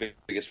Rex Ryan's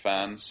biggest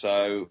fan,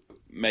 so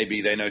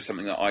maybe they know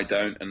something that I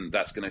don't, and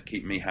that's going to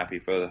keep me happy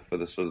for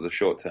the sort of the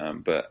short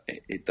term. But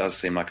it does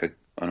seem like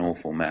an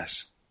awful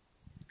mess.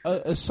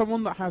 As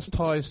someone that has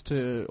ties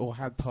to, or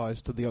had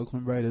ties to the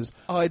Oakland Raiders,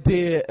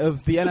 idea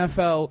of the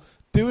NFL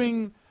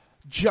doing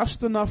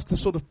just enough to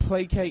sort of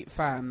placate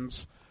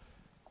fans,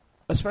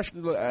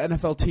 especially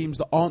NFL teams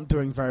that aren't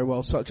doing very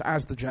well, such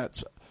as the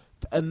Jets,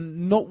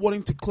 and not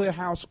wanting to clear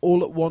house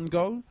all at one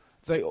go.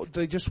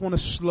 They just want to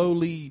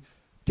slowly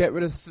get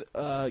rid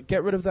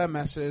of their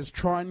messes,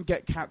 try and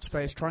get cap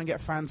space, try and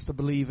get fans to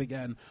believe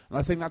again. And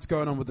I think that's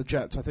going on with the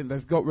Jets. I think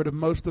they've got rid of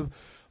most of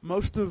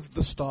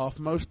the staff,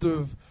 most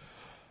of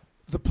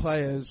the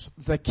players.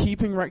 They're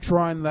keeping Rex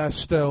Ryan there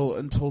still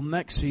until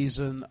next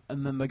season,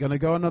 and then they're going to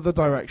go another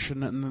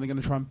direction, and then they're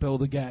going to try and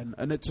build again.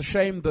 And it's a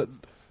shame that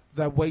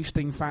they're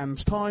wasting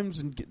fans' times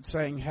and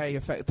saying, hey,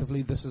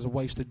 effectively this is a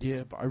wasted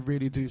year, but I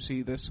really do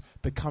see this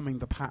becoming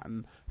the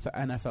pattern for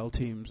NFL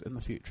teams in the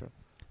future.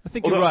 I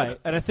think you're right,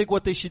 and I think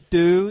what they should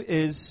do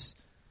is,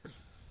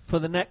 for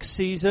the next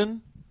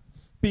season,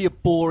 be a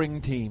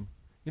boring team.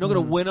 You're not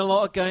going to win a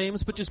lot of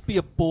games, but just be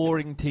a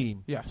boring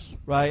team. Yes.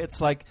 Right? It's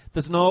like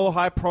there's no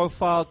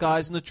high-profile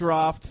guys in the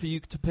draft for you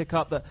to pick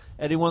up that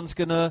anyone's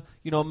going to,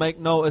 make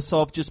notice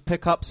of. Just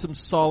pick up some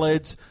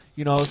solid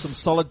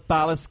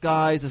ballast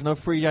guys. There's no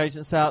free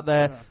agents out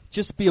there. Yeah.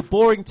 Just be a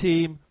boring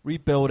team,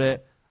 rebuild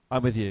it.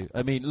 I'm with you.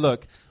 I mean,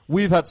 look,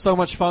 we've had so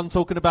much fun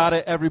talking about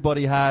it.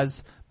 Everybody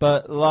has.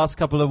 But the last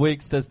couple of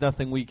weeks, there's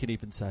nothing we can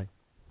even say.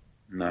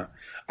 No.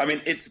 I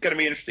mean, it's going to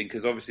be interesting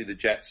because obviously the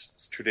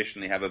Jets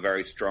traditionally have a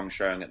very strong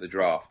showing at the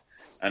draft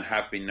and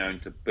have been known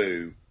to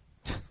boo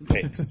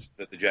picks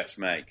that the Jets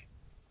make.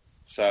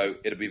 So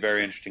it'll be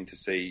very interesting to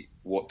see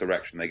what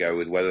direction they go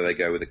with, whether they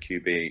go with a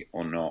QB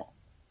or not.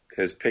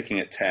 Because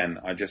picking at 10,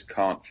 I just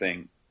can't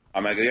think.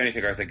 I mean, the only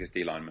thing I think is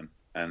D-lineman,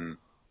 and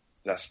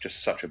that's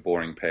just such a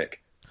boring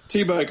pick.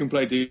 Tebow can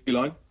play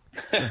D-line.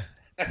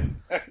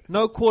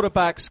 No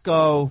quarterbacks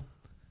go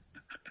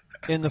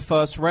in the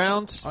first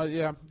round.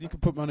 Yeah, you can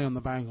put money on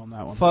the bank on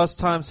that one. First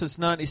time since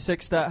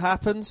 96 that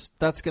happens.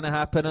 That's going to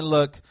happen. And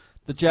look,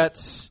 the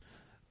Jets,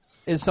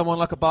 is someone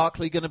like a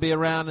Barkley going to be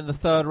around in the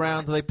third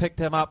round? Do they pick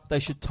him up? They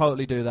should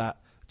totally do that.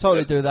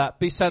 Totally do that.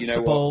 Be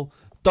sensible.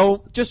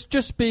 Don't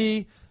just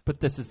be. But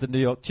this is the New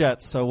York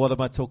Jets, so what am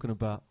I talking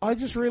about? I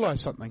just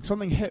realized something.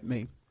 Something hit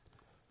me.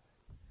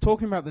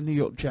 Talking about the New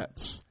York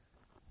Jets.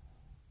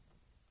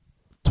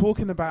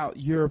 Talking about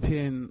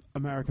European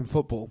American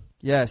football.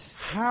 Yes.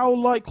 How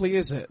likely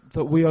is it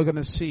that we are going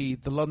to see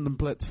the London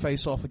Blitz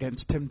face off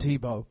against Tim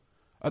Tebow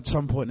at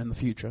some point in the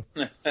future?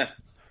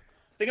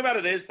 thing about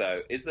it is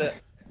that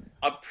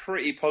I'm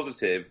pretty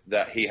positive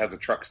that he has a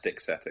truck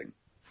stick setting.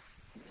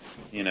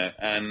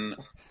 And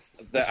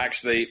that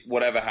actually,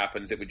 whatever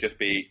happens, it would just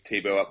be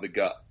Tebow up the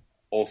gut,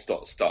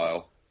 Allstott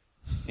style.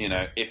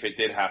 If it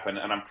did happen,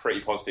 and I'm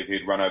pretty positive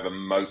he'd run over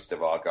most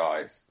of our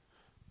guys.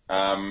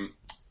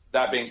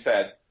 That being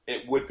said,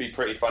 it would be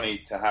pretty funny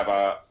to have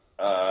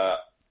a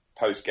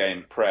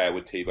post-game prayer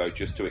with Tebow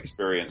just to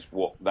experience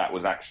what that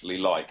was actually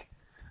like,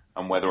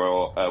 and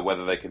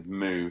whether they could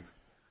move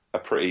a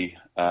pretty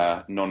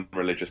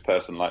non-religious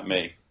person like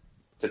me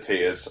to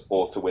tears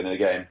or to win a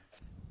game.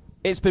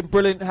 It's been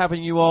brilliant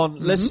having you on.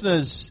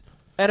 Listeners,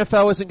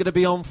 NFL isn't going to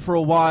be on for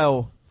a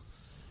while.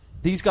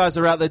 These guys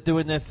are out there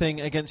doing their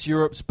thing against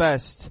Europe's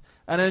best.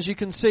 And as you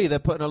can see, they're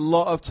putting a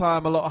lot of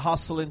time, a lot of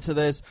hustle into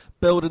this,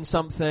 building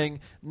something.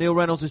 Neil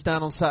Reynolds is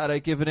down on Saturday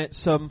giving it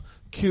some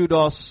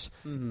kudos.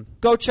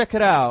 Go check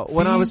it out.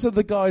 These are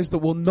the guys that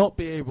will not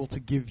be able to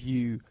give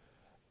you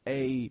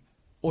a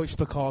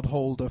Oyster card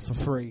holder for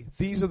free.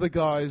 These are the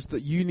guys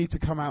that you need to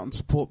come out and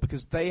support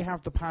because they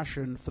have the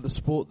passion for the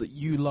sport that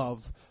you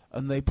love,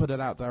 and they put it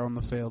out there on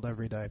the field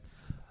every day.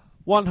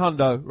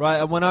 100,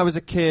 right? And when I was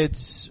a kid,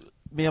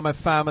 me and my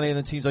family and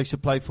the teams I used to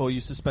play for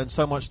used to spend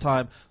so much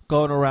time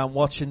going around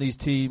watching these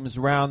teams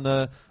around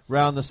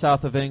the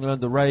south of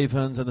England, the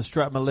Ravens and the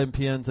Streatham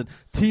Olympians, and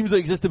teams that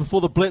existed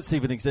before the Blitz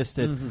even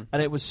existed.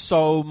 And it was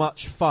so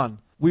much fun.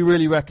 We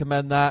really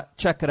recommend that.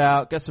 Check it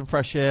out. Get some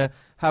fresh air.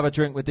 Have a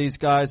drink with these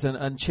guys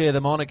and cheer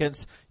them on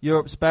against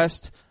Europe's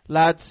best.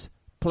 Lads,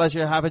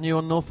 pleasure having you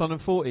on North London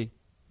 40.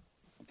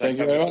 Thank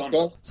you very much,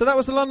 guys. So that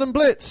was the London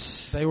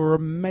Blitz. They were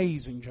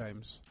amazing,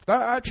 James.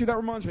 That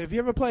reminds me. Have you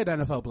ever played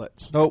NFL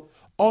Blitz? Nope.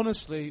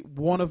 Honestly,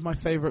 one of my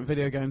favourite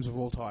video games of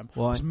all time.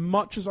 Why? As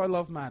much as I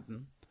love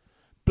Madden,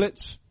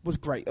 Blitz was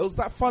great. It was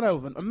that fun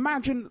element.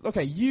 Imagine,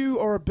 okay, you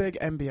are a big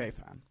NBA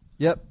fan.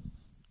 Yep.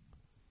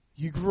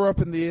 You grew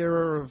up in the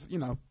era of,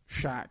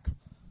 Shaq,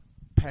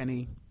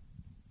 Penny,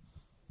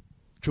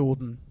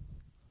 Jordan.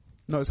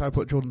 Notice how I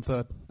put Jordan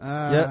third.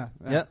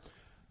 Yeah.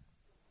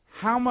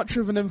 How much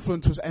of an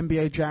influence was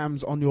NBA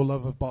Jams on your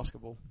love of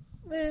basketball?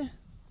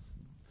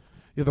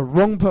 You're the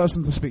wrong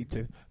person to speak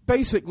to.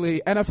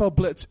 Basically, NFL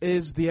Blitz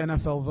is the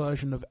NFL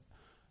version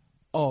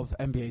of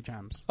NBA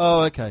Jams.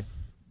 Oh, okay.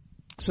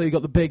 So you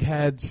got the big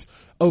heads,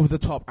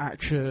 over-the-top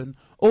action,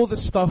 all the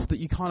stuff that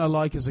you kind of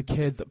like as a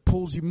kid that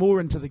pulls you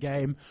more into the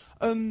game,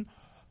 and,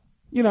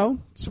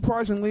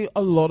 surprisingly,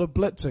 a lot of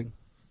blitzing.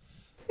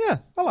 Yeah,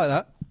 I like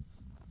that.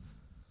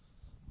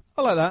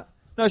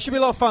 No, it should be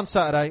a lot of fun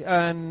Saturday,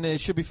 and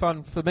it should be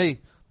fun for me.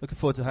 Looking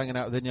forward to hanging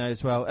out with Inye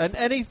as well. And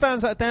any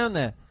fans that are down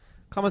there,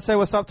 come and say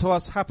what's up to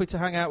us. Happy to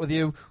hang out with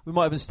you. We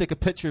might even stick a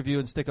picture of you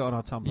and stick it on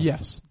our Tumblr.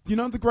 Yes. You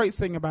know the great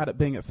thing about it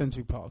being at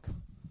Finsbury Park?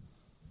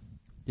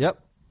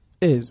 Yep.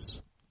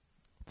 Is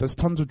there's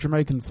tons of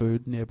Jamaican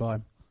food nearby.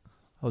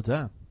 Oh,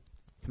 damn.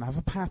 Can have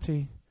a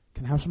patty,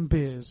 can have some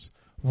beers,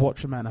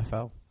 watch some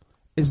NFL.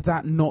 Is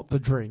that not the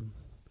dream?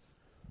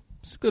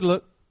 It's a good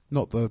look.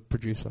 Not the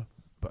producer,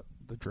 but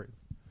the dream.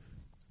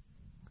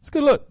 It's a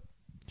good look.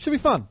 Should be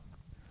fun.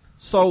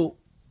 So,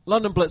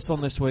 London Blitz on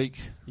this week.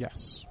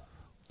 Yes.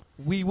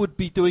 We would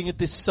be doing a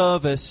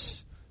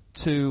disservice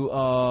to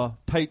our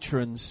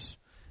patrons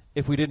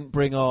if we didn't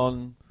bring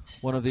on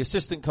one of the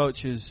assistant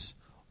coaches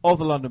of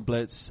the London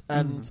Blitz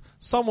and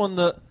someone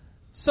that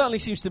certainly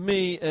seems to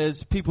me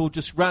as people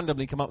just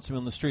randomly come up to me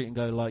on the street and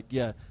go like,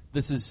 yeah,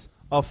 this is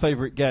our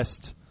favourite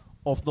guest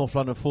of North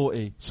London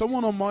 40.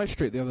 Someone on my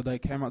street the other day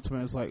came up to me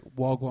and was like,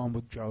 Wagwan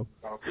with Joe.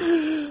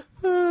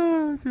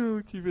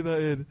 Keeping that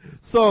in.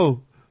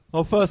 So,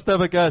 our first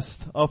ever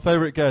guest, our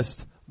favourite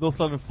guest, North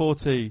London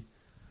 40,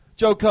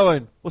 Joe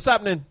Cohen. What's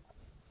happening?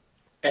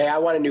 Hey, I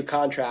want a new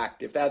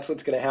contract. If that's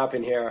what's going to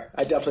happen here,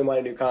 I definitely want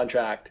a new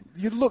contract.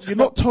 You're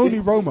not Tony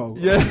Romo.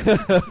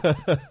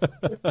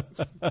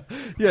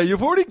 Yeah,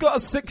 you've already got a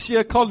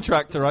 6-year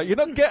contract, all right? You're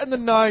not getting the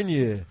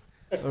 9-year,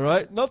 all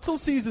right? Not till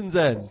season's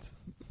end.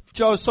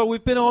 Joe, so we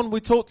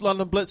talked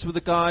London Blitz with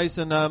the guys,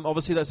 and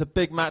obviously that's a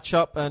big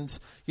matchup, and,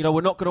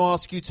 we're not going to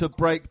ask you to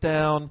break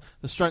down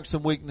the strengths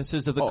and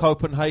weaknesses of the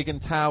Copenhagen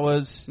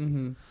Towers.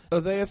 Mm-hmm. Are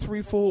they a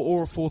 3-4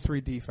 or a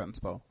 4-3 defense,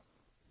 though?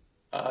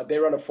 They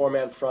run a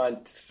 4-man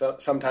front,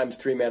 sometimes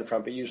 3-man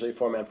front, but usually a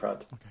 4-man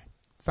front. Okay,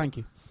 thank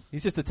you.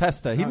 He's just a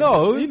tester. He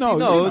knows. He's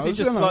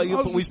just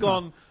but we've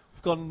gone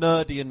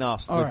nerdy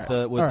enough with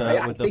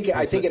the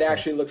I think it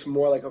actually looks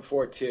more like a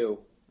 4-2, to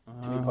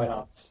be quite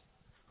honest.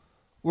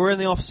 We're in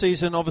the off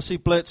season, obviously.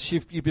 Blitz,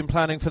 you've been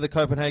planning for the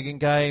Copenhagen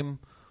game.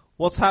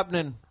 What's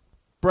happening?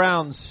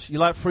 Browns, you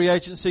like free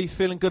agency?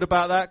 Feeling good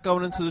about that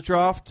going into the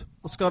draft?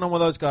 What's going on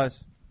with those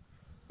guys?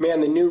 Man,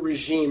 the new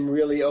regime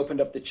really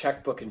opened up the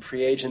checkbook in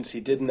free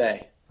agency, didn't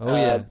they? Oh,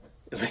 yeah.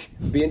 It'll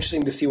be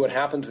interesting to see what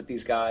happens with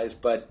these guys.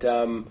 But,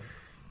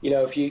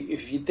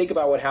 if you think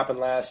about what happened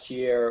last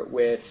year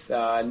with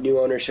new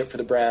ownership for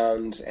the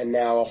Browns and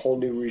now a whole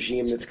new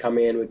regime that's come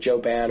in with Joe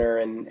Banner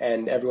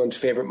and everyone's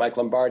favorite Mike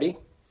Lombardi.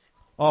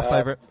 Our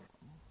favorite.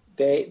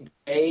 They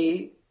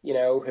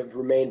have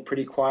remained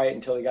pretty quiet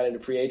until they got into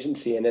free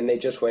agency, and then they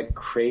just went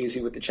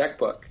crazy with the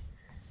checkbook.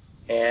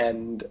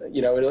 And,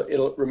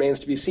 it remains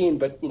to be seen.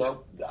 But, the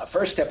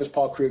first step is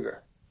Paul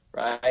Kruger,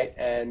 right?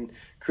 And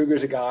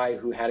Kruger's a guy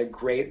who had a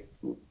great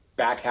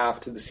back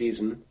half to the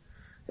season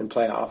in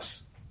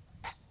playoffs.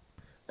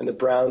 And the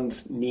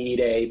Browns need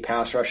a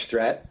pass rush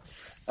threat.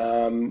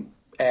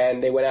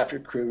 And they went after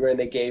Kruger and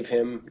they gave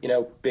him,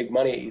 big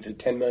money. He's a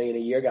 $10 million a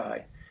year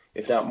guy,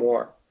 if not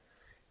more.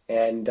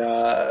 And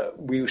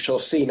we shall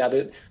see. Now,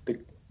 the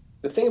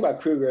thing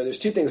about Kruger, there's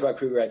two things about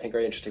Kruger I think are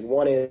interesting.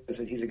 One is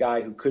that he's a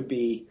guy who could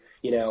be,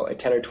 a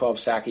 10 or 12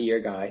 sack a year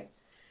guy.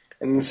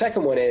 And the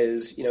second one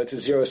is, it's a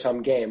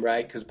zero-sum game,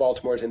 right? Because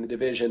Baltimore's in the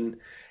division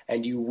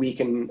and you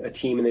weaken a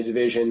team in the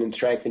division and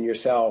strengthen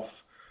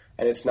yourself.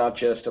 And it's not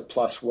just a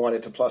 +1,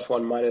 it's a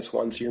 +1,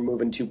 -1, so you're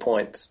moving 2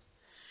 points.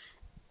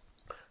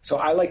 So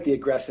I like the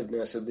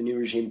aggressiveness of the new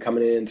regime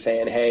coming in and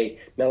saying, hey,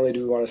 not only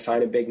do we want to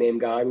sign a big-name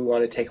guy, we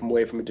want to take him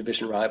away from a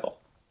division rival.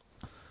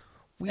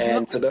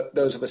 For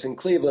those of us in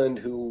Cleveland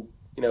who,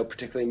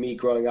 particularly me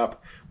growing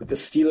up with the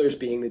Steelers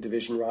being the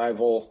division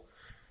rival,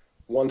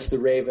 once the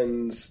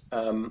Ravens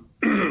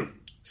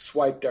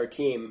swiped our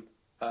team,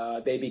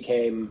 they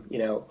became,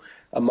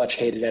 a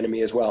much-hated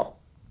enemy as well.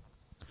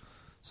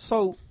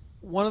 So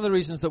one of the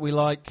reasons that we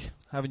like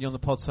having you on the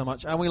pod so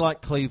much, and we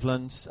like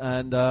Cleveland,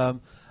 and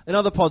in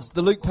other pods,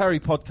 the Luke Perry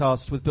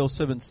podcast with Bill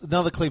Simmons,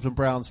 another Cleveland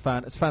Browns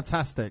fan, it's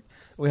fantastic.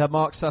 We have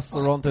Mark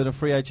Sessler on doing a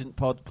free agent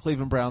pod,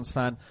 Cleveland Browns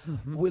fan.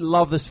 Mm-hmm. We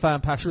love this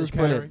fan passion. It's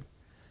brilliant.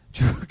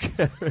 Drew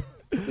Carey.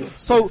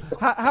 So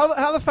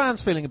how the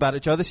fans feeling about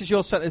it, Joe? Is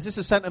this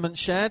a sentiment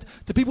shared?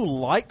 Do people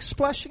like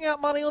splashing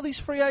out money on these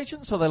free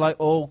agents? Are they like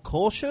all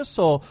cautious,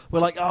 or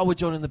we're like, we're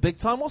joining the big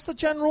time? What's the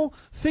general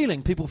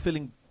feeling? People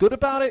feeling good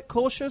about it,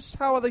 cautious?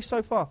 How are they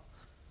so far?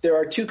 There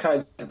are two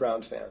kinds of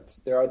Browns fans.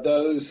 There are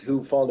those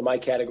who fall into my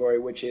category,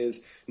 which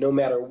is no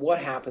matter what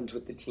happens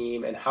with the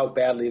team and how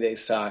badly they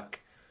suck,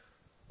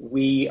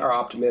 we are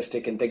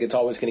optimistic and think it's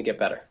always going to get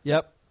better.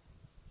 Yep.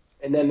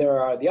 And then there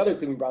are the other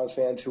Cleveland Browns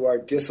fans who are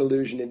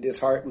disillusioned and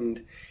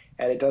disheartened,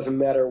 and it doesn't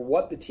matter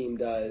what the team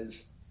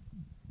does,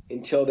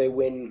 until they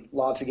win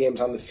lots of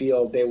games on the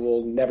field, they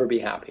will never be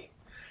happy.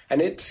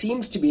 And it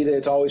seems to be that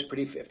it's always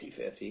pretty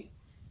 50-50.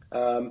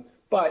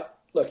 But,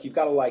 look, you've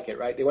got to like it,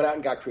 right? They went out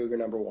and got Kruger,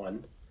 number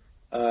one.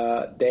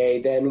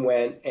 They then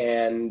went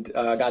and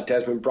got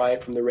Desmond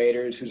Bryant from the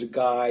Raiders, who's a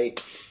guy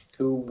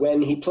who,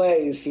 when he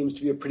plays, seems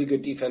to be a pretty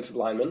good defensive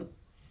lineman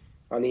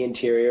on the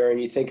interior.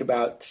 And you think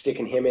about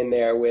sticking him in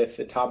there with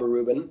Taba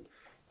Rubin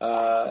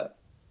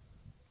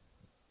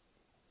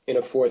in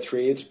a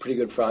 4-3. It's a pretty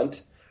good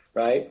front,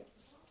 right?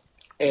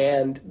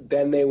 And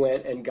then they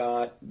went and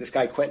got this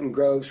guy, Quentin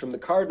Groves, from the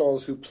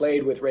Cardinals, who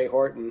played under Ray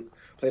Horton,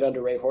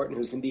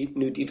 who's the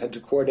new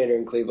defensive coordinator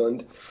in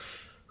Cleveland,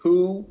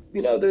 who,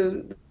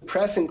 the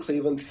press in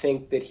Cleveland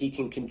think that he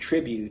can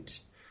contribute.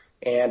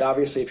 And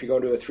obviously, if you're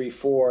going to a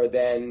 3-4,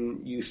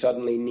 then you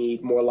suddenly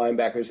need more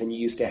linebackers than you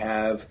used to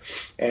have.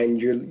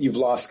 And you've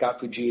lost Scott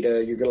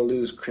Fujita. You're going to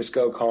lose Chris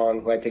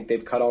Gokong, who I think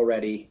they've cut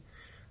already.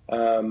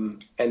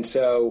 And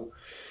so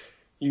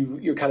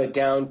you're kind of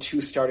down 2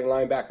 starting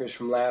linebackers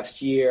from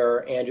last year,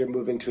 and you're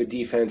moving to a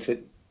defense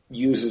that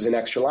uses an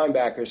extra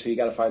linebacker, so you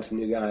got to find some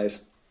new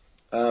guys.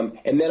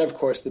 And then, of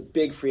course, the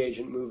big free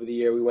agent move of the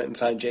year, we went and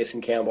signed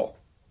Jason Campbell,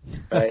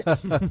 right?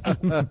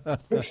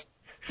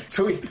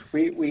 So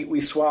we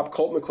swapped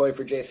Colt McCoy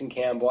for Jason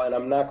Campbell, and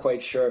I'm not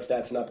quite sure if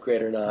that's an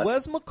upgrade or not.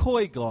 Where's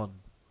McCoy gone?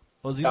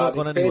 Or has he not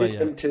gone anywhere yet? They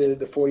traded him to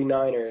the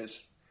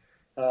 49ers.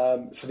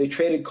 So they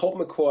traded Colt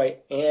McCoy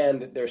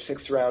and their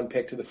 6th-round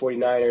pick to the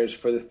 49ers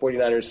for the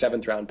 49ers'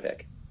 7th-round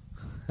pick.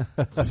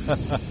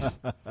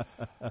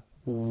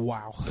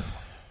 Wow.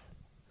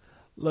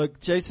 Look,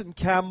 Jason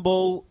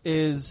Campbell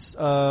is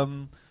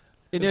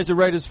Inez a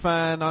Raiders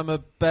fan. I'm a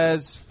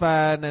Bears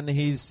fan, and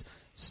he's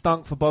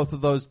stunk for both of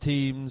those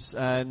teams,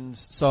 and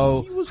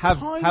so he was have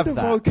kind of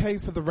that. okay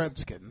for the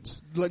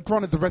Redskins. Like,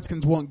 granted, the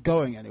Redskins weren't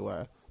going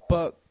anywhere,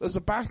 but as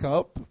a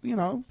backup,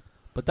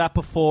 But that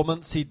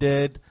performance he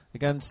did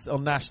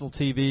on national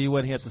TV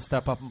when he had to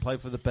step up and play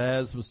for the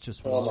Bears was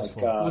just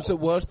wonderful. My God. Was it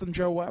worse than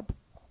Joe Webb?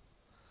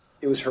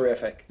 It was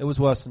horrific. It was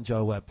worse than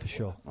Joe Webb, for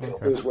sure.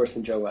 Okay. It was worse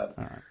than Joe Webb.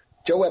 All right.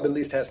 Joe Webb at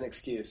least has an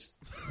excuse.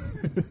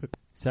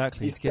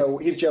 Exactly.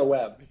 He's Joe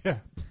Webb. Yeah.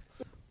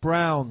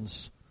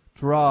 Browns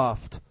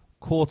draft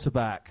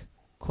quarterback ?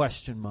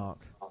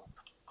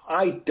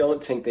 I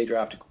don't think they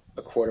draft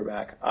a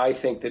quarterback. I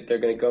think that they're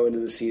going to go into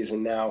the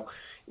season now.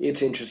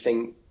 It's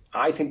interesting.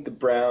 I think the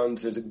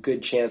Browns, there's a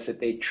good chance that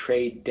they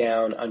trade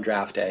down on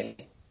draft day.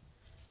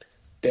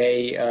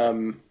 They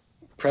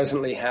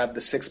presently have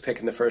the 6th pick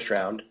in the first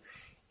round.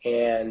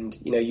 And,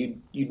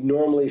 you'd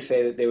normally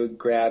say that they would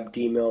grab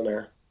D.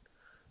 Milner,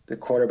 the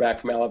cornerback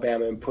from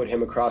Alabama, and put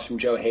him across from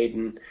Joe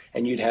Hayden,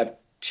 and you'd have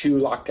 2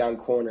 lockdown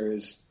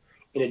corners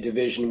in a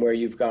division where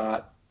you've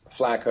got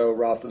Flacco,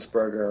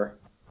 Roethlisberger,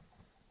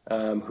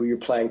 who you're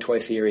playing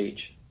twice a year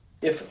each.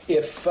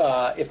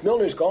 If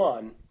Milner's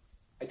gone,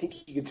 I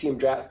think you could see him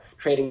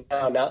trading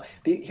down. Now,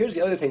 here's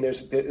the other thing.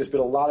 There's been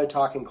a lot of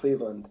talk in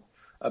Cleveland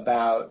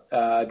about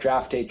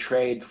draft day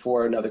trade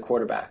for another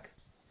quarterback.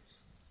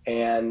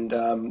 And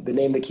the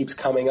name that keeps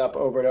coming up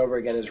over and over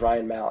again is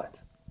Ryan Mallett.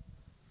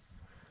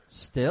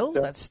 Still?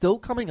 That's still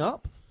coming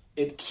up?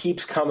 It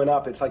keeps coming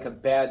up. It's like a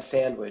bad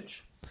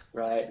sandwich,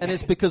 right? And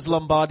it's because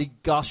Lombardi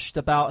gushed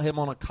about him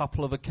on a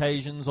couple of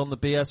occasions on the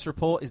BS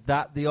report? Is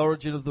that the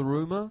origin of the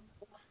rumor?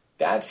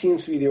 That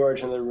seems to be the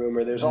origin of the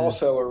rumor. There's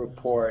also a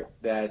report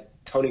that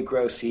Tony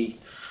Grossi,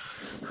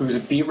 who's a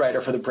beat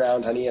writer for the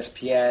Browns on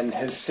ESPN,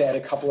 has said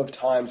a couple of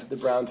times that the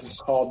Browns have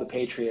called the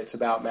Patriots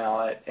about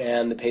Mallett,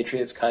 and the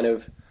Patriots kind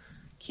of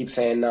keep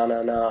saying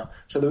no.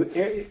 So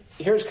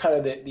here's kind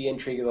of the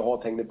intrigue of the whole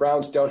thing. The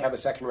Browns don't have a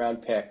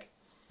second-round pick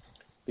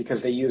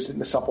because they used it in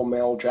the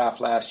supplemental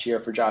draft last year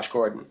for Josh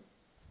Gordon.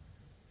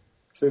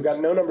 So they've got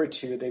no number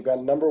 2. They've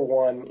got number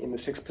 1 in the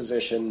 6th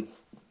position.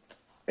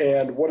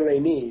 And what do they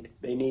need?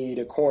 They need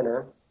a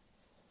corner.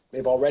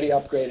 They've already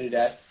upgraded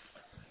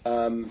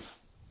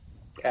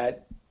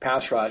at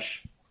pass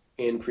rush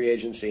in free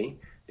agency.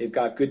 They've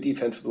got good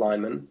defensive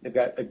linemen. They've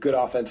got a good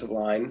offensive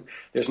line.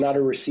 There's not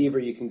a receiver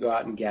you can go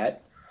out and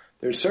get.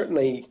 There's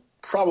certainly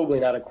probably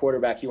not a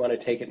quarterback you want to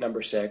take at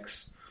number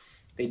 6.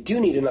 They do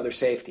need another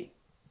safety.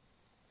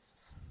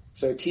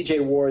 So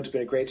T.J. Ward's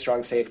been a great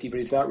strong safety, but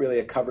he's not really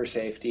a cover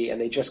safety, and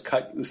they just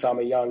cut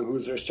Usama Young, who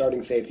was their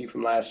starting safety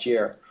from last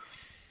year.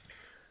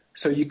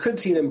 So you could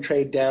see them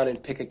trade down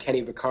and pick a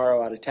Kenny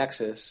Vaccaro out of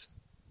Texas.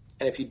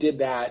 And if you did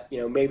that,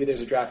 maybe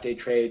there's a draft day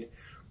trade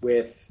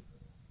with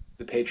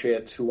the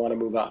Patriots who want to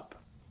move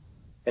up.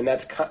 And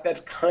that's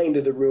kind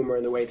of the rumor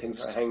and the way things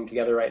are hanging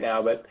together right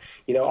now. But,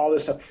 all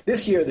this stuff.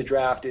 This year, the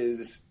draft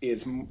is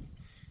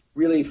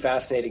really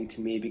fascinating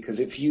to me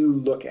because if you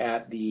look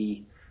at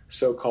the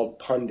so-called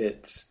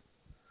pundits,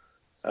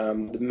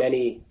 the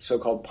many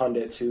so-called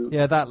pundits who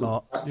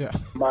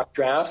mock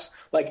drafts,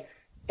 like,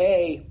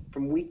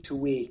 from week to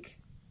week,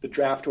 the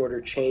draft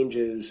order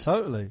changes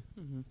totally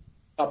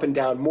up and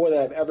down more than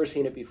I've ever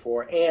seen it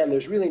before. And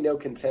there's really no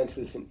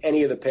consensus in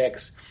any of the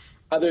picks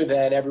other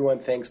than everyone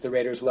thinks the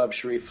Raiders love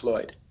Sharif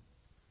Floyd.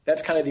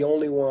 That's kind of the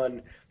only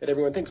one that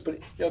everyone thinks. But,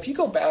 if you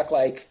go back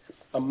like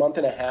a month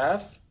and a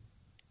half,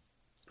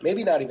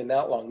 maybe not even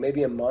that long,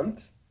 maybe a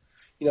month,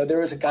 there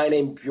was a guy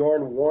named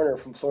Bjorn Warner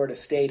from Florida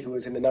State who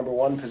was in the number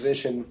 1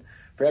 position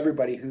for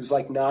everybody who's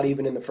like not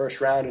even in the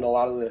first round in a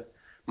lot of the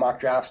mock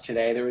drafts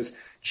today. There was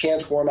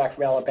Chance Warmack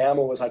from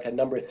Alabama was like a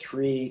number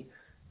 3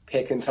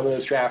 pick in some of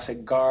those drafts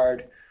at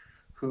guard,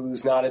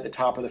 who's not at the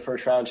top of the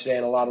first round today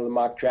in a lot of the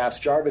mock drafts.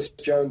 Jarvis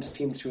Jones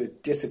seems to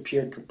have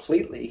disappeared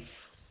completely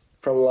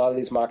from a lot of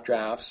these mock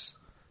drafts.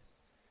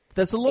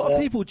 There's a lot of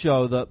people,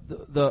 Joe,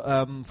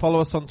 that follow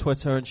us on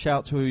Twitter and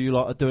shout to who you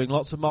lot are doing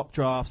lots of mock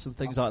drafts and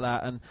things like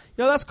that. And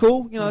that's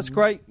cool. That's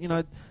great.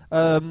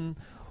 Can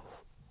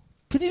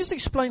you just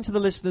explain to the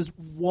listeners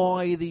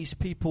why these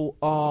people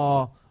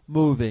are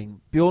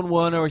moving? Bjorn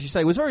Werner, as you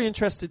say, was very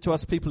interested to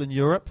us people in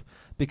Europe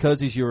because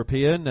he's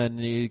European and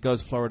he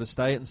goes to Florida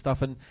State and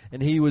stuff, and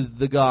he was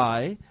the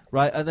guy,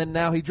 right? And then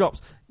now he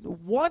drops.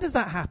 Why does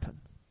that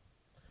happen?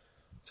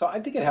 So I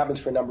think it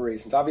happens for a number of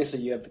reasons.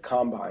 Obviously, you have the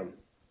combine,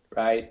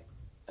 right,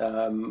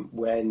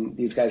 when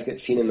these guys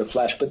get seen in the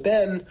flesh. But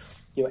then,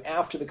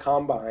 after the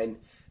combine,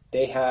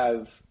 they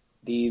have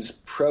these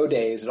pro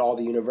days at all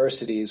the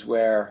universities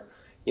where,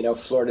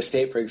 Florida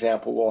State, for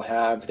example, will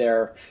have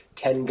their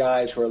 10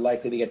 guys who are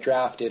likely to get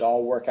drafted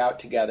all work out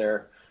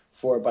together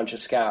for a bunch of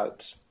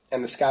scouts.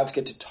 And the scouts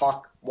get to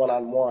talk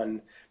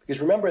one-on-one. Because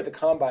remember, at the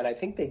combine, I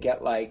think they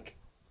get like,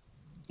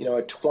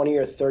 a 20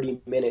 or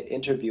 30-minute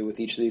interview with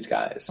each of these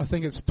guys. I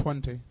think it's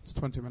 20. It's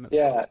 20 minutes.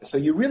 Yeah, so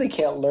you really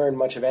can't learn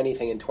much of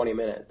anything in 20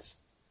 minutes.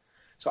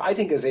 So I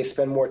think as they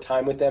spend more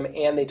time with them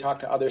and they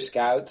talk to other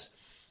scouts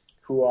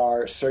who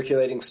are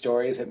circulating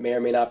stories that may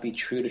or may not be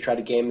true to try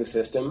to game the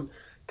system,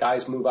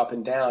 guys move up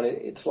and down.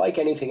 It's like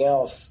anything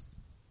else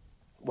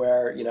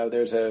where,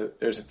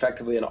 there's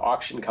effectively an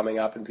auction coming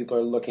up and people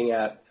are looking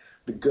at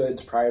the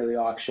goods prior to the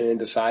auction and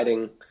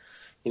deciding,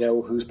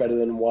 who's better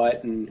than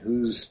what and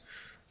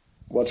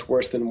what's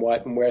worse than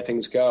what and where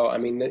things go. I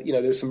mean,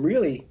 there's some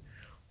really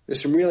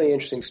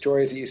interesting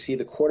stories that you see.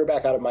 The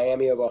quarterback out of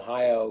Miami of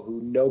Ohio, who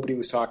nobody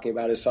was talking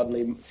about, is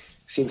suddenly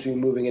seems to be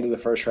moving into the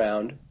first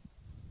round.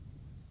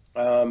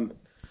 Joe, I'm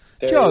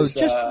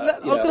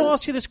going to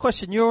ask you this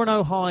question. You're an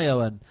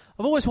Ohioan.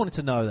 I've always wanted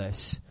to know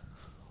this.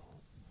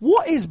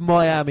 What is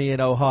Miami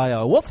in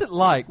Ohio? What's it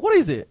like? What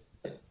is it?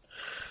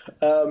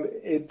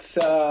 It's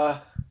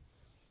like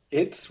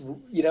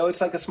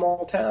a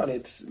small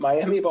town.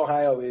 Miami of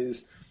Ohio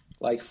is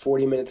like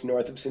 40 minutes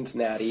north of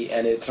Cincinnati,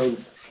 and it's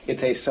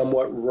a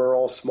somewhat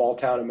rural,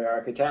 small-town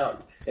America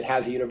town. It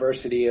has a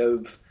university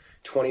of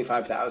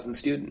 25,000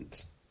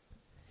 students.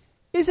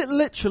 Is it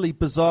literally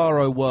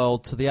Bizarro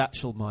World to the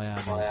actual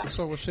Miami?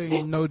 So we're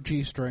seeing no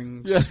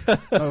G-strings,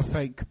 no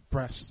fake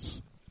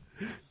breasts.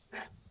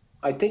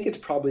 I think it's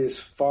probably as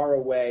far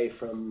away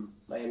from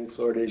Miami,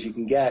 Florida as you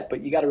can get,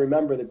 but you got to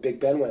remember that Big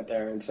Ben went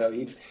there, and so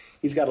he's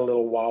got a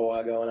little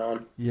wah-wah going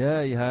on.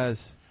 Yeah, he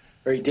has.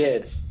 Or he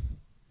did.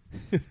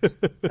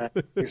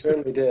 He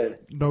certainly did.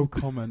 No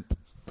comment.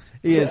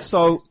 He is.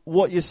 So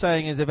what you're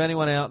saying is if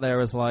anyone out there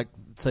is like,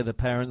 say the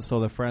parents or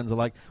their friends are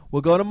like,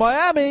 we're going to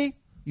Miami,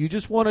 you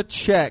just want to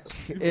check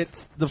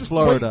it's the Just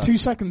Florida. wait 2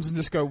 seconds and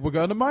just go, we're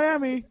going to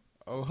Miami,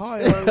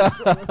 Ohio.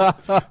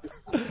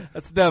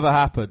 That's never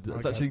happened. It's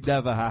Okay. actually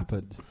never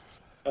happened.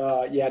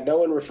 No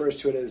one refers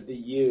to it as the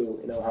U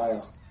in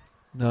Ohio.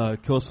 No,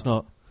 of course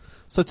not.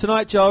 So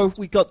tonight, Joe,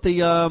 we got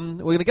the we're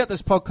going to get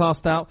this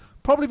podcast out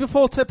probably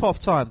before tip-off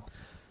time.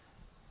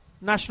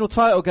 National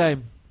title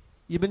game.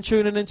 You've been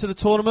tuning into the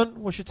tournament.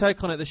 What's your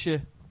take on it this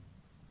year?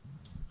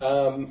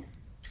 I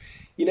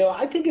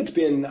think it's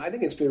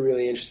been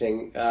really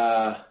interesting.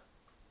 I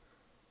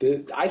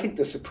think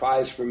the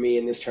surprise for me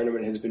in this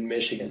tournament has been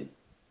Michigan.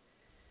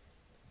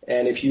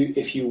 And if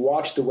you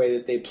watch the way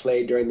that they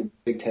played during the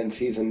Big Ten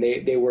season,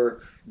 they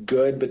were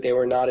good, but they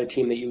were not a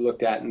team that you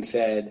looked at and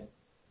said,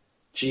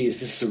 geez,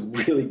 this is a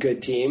really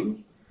good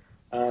team.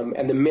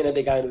 And the minute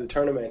they got into the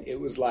tournament,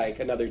 it was like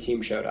another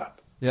team showed up.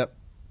 Yep.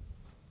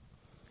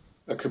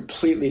 A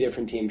completely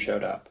different team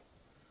showed up.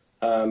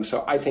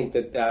 So I think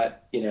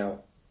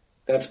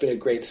that's been a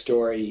great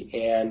story.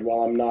 And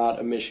while I'm not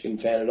a Michigan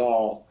fan at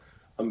all,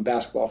 I'm a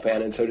basketball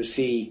fan. And so to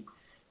see,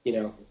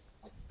 a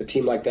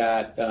team like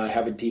that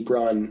have a deep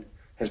run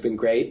has been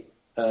great.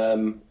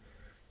 I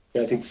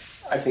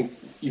think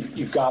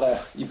you've got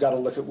to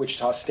look at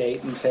Wichita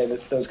State and say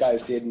that those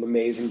guys did an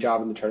amazing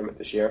job in the tournament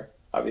this year.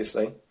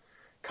 Obviously,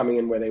 coming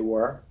in where they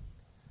were,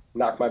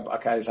 knocked my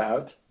Buckeyes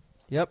out.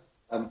 Yep.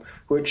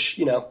 Which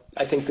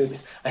I think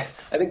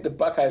the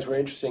Buckeyes were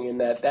interesting in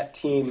that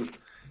team,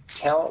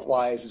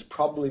 talent-wise, is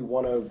probably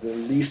one of the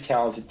least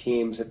talented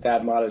teams that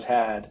Thad Matta has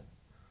had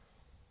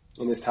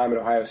in his time at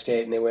Ohio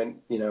State, and they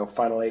went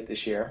Final 8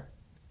 this year.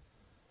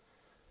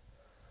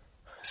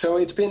 So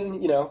it's been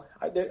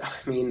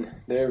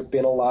there have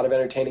been a lot of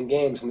entertaining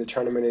games, and the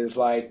tournament is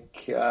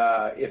like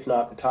if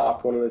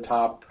not one of the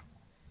top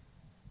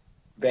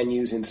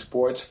venues in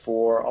sports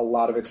for a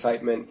lot of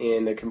excitement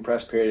in a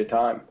compressed period of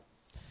time.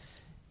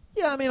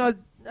 Yeah, I mean,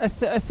 I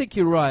think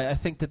you're right. I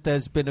think that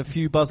there's been a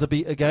few buzzer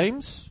beater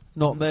games,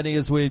 not many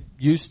as we're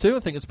used to. I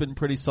think it's been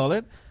pretty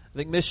solid. I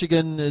think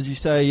Michigan, as you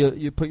say,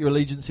 you put your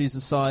allegiances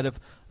aside, have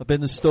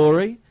been the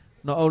story.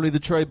 Not only the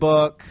Trey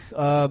Burke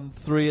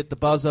 3 at the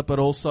buzzer, but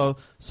also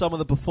some of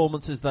the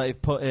performances that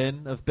they've put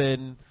in have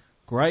been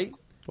great.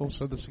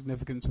 Also the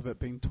significance of it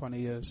being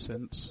 20 years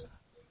since.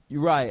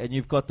 You're right, and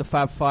you've got the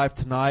Fab Five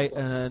tonight,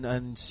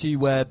 and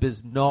C-Web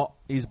is not.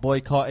 He's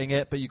boycotting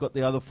it, but you've got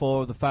the other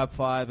 4 of the Fab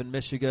Five and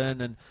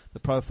Michigan, and the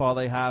profile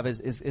they have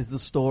is the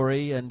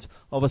story, and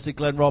obviously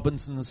Glenn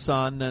Robinson's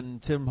son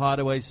and Tim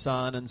Hardaway's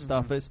son and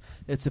stuff.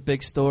 Mm-hmm. It's a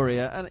big story,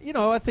 and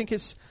I think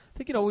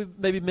we've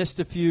maybe missed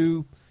a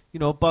few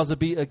buzzer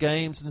beater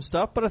games and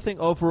stuff, but I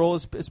think overall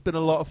it's been a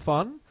lot of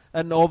fun,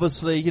 and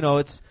obviously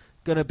it's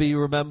going to be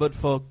remembered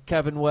for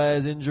Kevin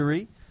Ware's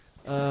injury.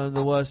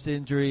 The worst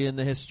injury in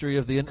the history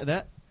of the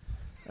internet,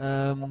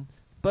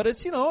 but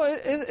it's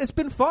it's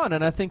been fun,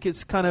 and I think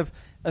it's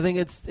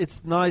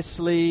it's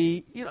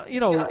nicely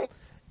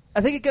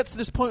I think it gets to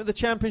this point with the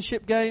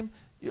championship game.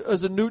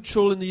 As a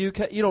neutral in the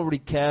UK, you don't really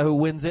care who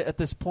wins it at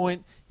this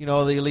point. The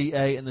Elite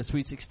Eight and the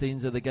Sweet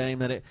 16s of the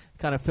game, and it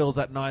kind of fills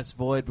that nice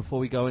void before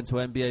we go into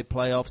NBA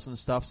playoffs and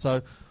stuff.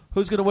 So,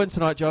 who's going to win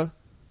tonight, Joe?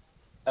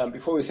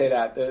 Before we say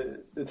that,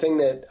 the thing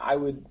that I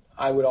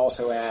would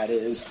also add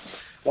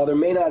is, while there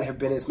may not have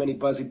been as many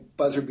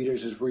buzzer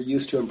beaters as we're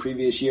used to in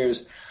previous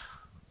years,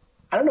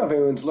 I don't know if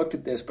anyone's looked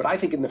at this, but I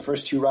think in the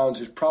first 2 rounds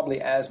there's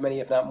probably as many,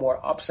 if not more,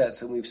 upsets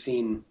than we've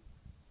seen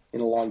in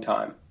a long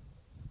time.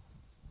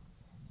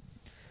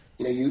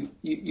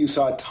 You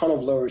saw a ton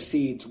of lower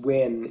seeds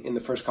win in the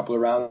first couple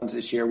of rounds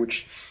this year,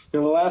 which the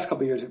last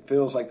couple of years it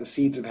feels like the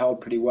seeds have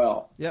held pretty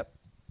well. Yep.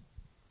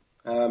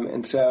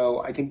 And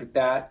so I think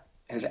that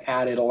has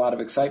added a lot of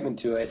excitement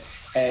to it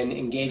and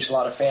engaged a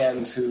lot of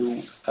fans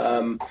who,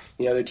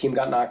 their team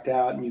got knocked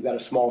out, and you've got a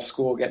small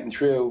school getting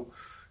through,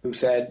 who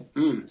said,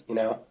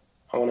 I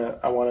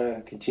want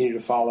to continue to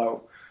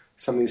follow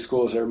some of these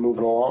schools that are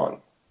moving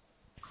along.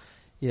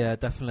 Yeah,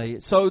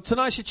 definitely. So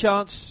tonight's your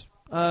chance.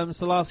 It's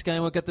the last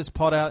game. We'll get this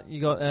pod out.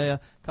 You got a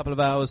couple of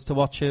hours to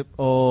watch it,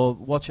 or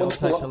watch it. What's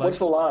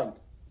the line?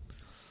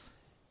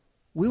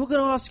 We were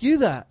going to ask you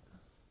that.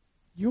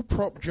 You're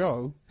Prop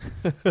Joe.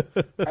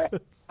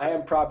 I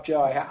am Prop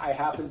Joe. I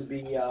happen to be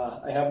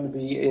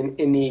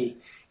in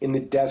the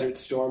Desert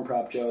Storm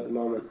Prop Joe at the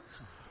moment.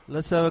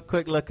 Let's have a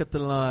quick look at the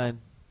line.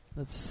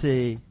 Let's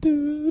see.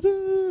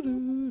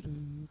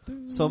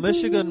 So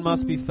Michigan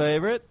must be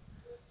favorite,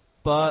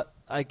 but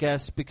I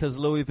guess because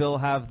Louisville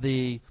have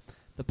the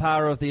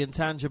power of the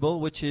intangible,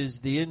 which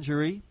is the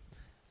injury,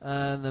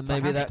 and then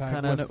maybe that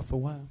kind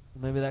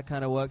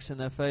of works in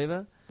their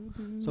favor.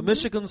 So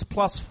Michigan's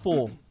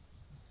 +4.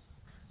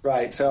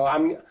 Right. So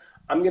I'm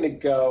going to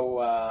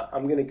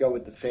go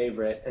with the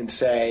favorite and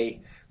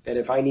say that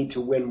if I need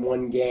to win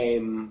one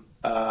game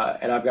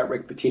and I've got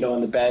Rick Pitino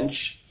on the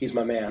bench, he's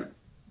my man.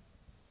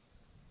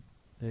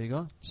 There you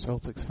go.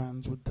 Celtics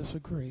fans would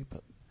disagree,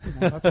 but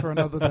that's for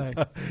another day.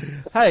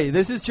 Hey,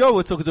 this is Joe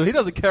we're talking to. He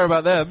doesn't care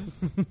about them.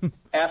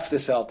 F the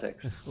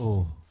Celtics.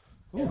 Oh,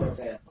 and their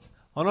fans.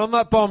 And on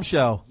that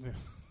bombshell,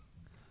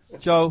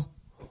 Joe,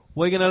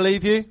 we're going to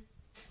leave you.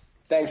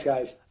 Thanks,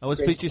 guys. I will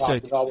Great speak to you talk,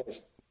 soon. as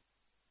always.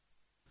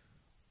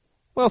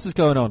 What else is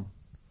going on?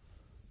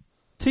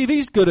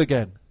 TV's good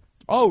again.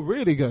 Oh,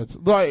 really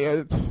good. Like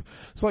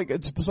it's like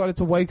it's decided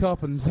to wake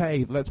up and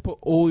hey, let's put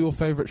all your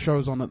favorite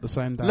shows on at the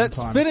same damn Let's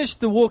time. finish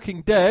The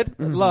Walking Dead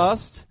at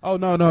last. Oh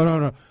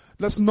no!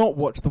 Let's not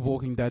watch The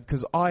Walking Dead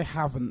because I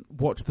haven't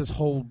watched this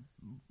whole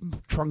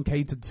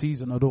truncated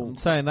season at all. I'm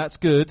saying that's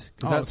good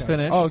because that's okay.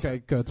 finished. Oh,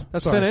 okay, good.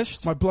 That's Sorry.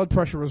 finished. My blood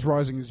pressure was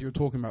rising as you were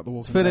talking about The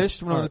Walking It's finished.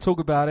 Dead. We're not going to talk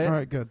about it. All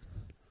right, good.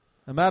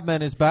 And Mad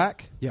Men is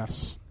back.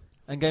 Yes.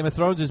 And Game of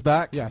Thrones is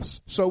back.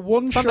 Yes. So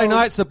one Sunday show,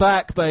 nights are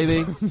back,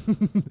 baby.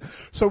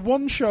 So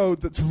one show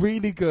that's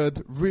really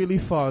good, really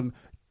fun,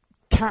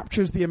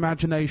 captures the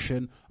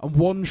imagination, and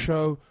one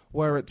show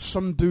where it's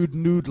some dude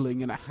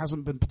noodling and it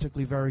hasn't been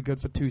particularly very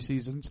good for 2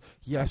 seasons.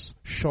 Yes,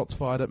 shots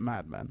fired at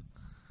Mad Men.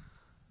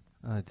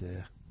 Oh,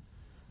 dear.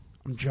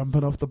 I'm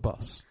jumping off the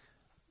bus.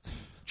 Do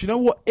you know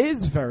what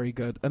is very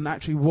good and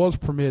actually was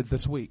premiered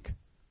this week?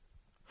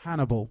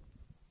 Hannibal.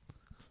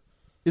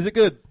 Is it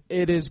good?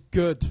 It is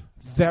good.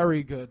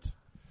 Very good.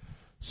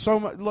 So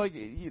much, like,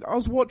 I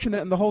was watching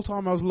it and the whole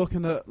time I was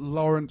looking at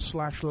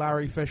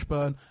Lawrence/Larry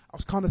Fishburne, I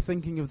was kind of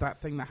thinking of that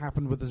thing that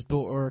happened with his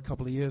daughter a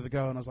couple of years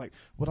ago, and I was like,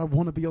 would I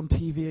want to be on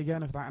TV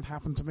again if that had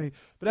happened to me?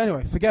 But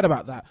anyway, forget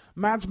about that.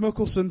 Mads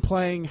Mikkelsen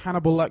playing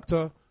Hannibal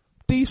Lecter.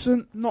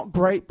 Decent, not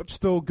great, but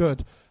still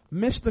good.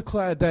 Mr.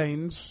 Claire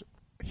Danes,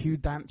 Hugh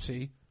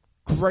Dancy,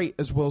 great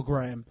as Will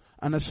Graham.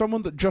 And as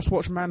someone that just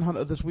watched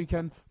Manhunter this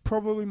weekend,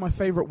 probably my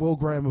favourite Will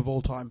Graham of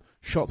all time.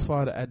 Shots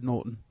fired at Ed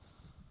Norton.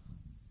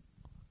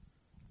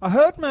 I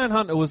heard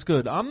Manhunter was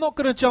good. I'm not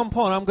going to jump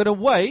on. I'm going to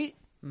wait.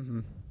 Mm-hmm.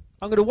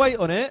 I'm going to wait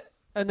on it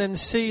and then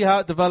see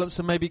how it develops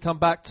and maybe come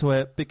back to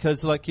it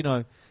because, like, you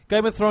know,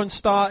 Game of Thrones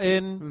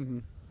starting. Mm-hmm.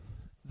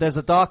 There's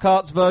a Dark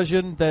Arts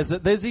version.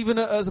 There's even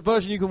a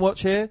version you can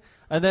watch here.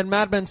 And then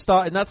Mad Men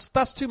starting.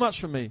 That's too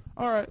much for me.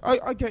 All right,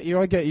 I get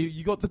you.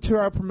 You got the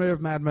 2-hour premiere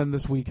of Mad Men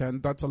this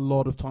weekend. That's a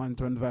lot of time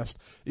to invest.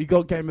 You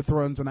got Game of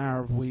Thrones an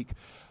hour a week.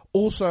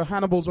 Also,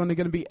 Hannibal's only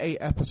going to be 8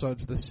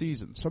 episodes this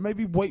season. So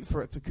maybe wait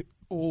for it to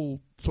all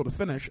sort of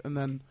finish and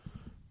then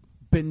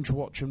binge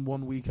watch in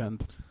one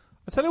weekend.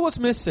 I tell you what's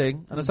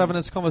missing, and I was having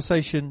this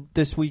conversation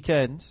this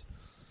weekend.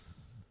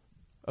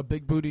 A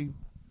big booty.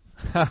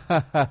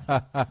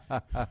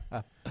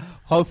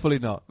 Hopefully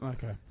not.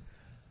 Okay.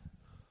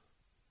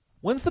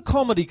 When's the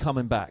comedy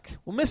coming back?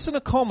 We're missing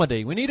a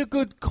comedy. We need a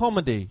good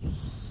comedy.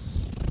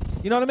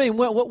 You know what I mean?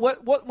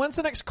 When's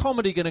the next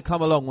comedy going to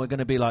come along? We're going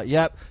to be like,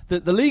 yep.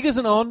 The League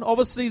isn't on.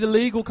 Obviously, the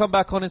League will come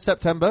back on in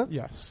September.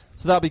 Yes.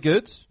 So that'll be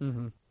good.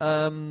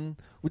 Mm-hmm.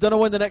 We don't know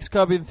when the next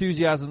Curb Your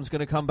Enthusiasm is going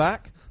to come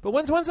back. But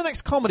when's the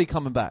next comedy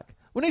coming back?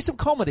 We need some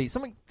comedy,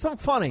 something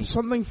funny.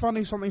 Something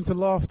funny, something to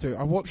laugh to.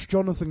 I watched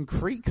Jonathan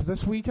Creek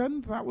this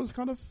weekend. That was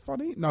kind of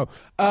funny. No,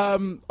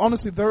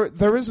 honestly,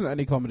 there isn't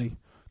any comedy.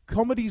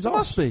 Comedy's us.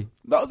 Must be.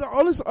 No,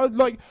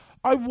 honestly,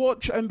 I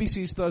watch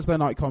NBC's Thursday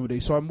night comedy,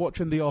 so I'm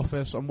watching The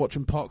Office, I'm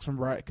watching Parks and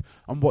Rec,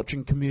 I'm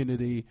watching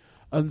Community,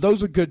 and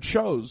those are good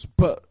shows.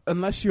 But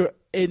unless you're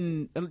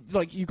in,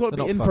 like, you've got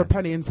to be in for a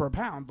penny, in for a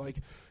pound. Like,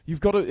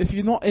 you've got to. If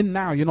you're not in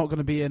now, you're not going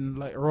to be in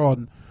later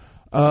on.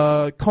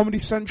 Comedy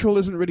Central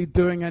isn't really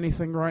doing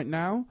anything right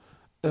now.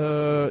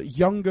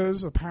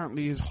 Youngers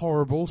apparently is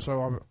horrible,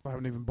 so I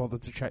haven't even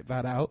bothered to check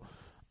that out.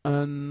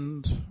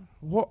 And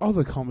what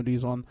other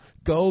comedies on?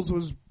 Girls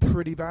was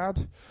pretty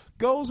bad.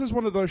 Girls is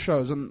one of those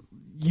shows, and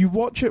you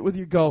watch it with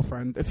your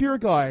girlfriend. If you're a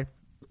guy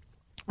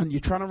and you're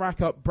trying to rack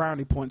up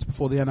brownie points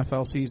before the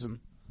NFL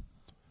season,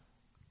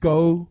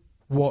 go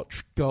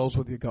watch Girls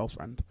with your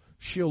girlfriend.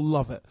 She'll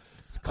love it.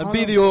 And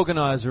be the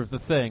organizer of the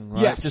thing,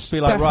 right? Yes, just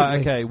be like, definitely. right,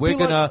 okay, we're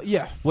gonna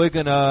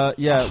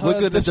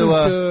do this is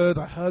good.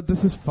 I heard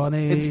this is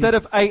funny. Instead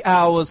of 8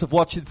 hours of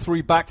watching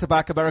 3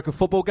 back-to-back American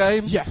football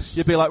games, yes,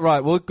 you'd be like,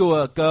 right, we'll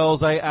go a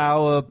girls 8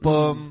 hour,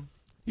 boom.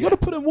 You got to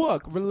put in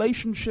work.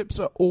 Relationships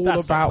are all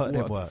That's about not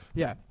putting in work.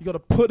 Yeah, you got to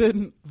put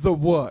in the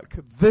work.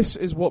 This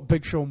is what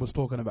Big Sean was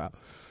talking about.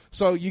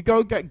 So you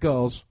go get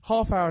Girls,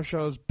 half-hour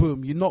shows,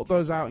 boom, you knock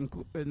those out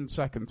in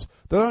seconds.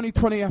 There are only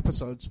 20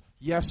 episodes.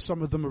 Yes,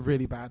 some of them are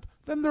really bad.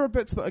 Then there are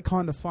bits that are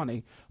kind of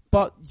funny.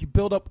 But you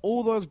build up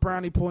all those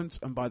brownie points,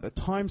 and by the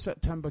time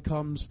September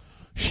comes,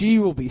 she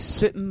will be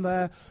sitting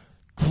there,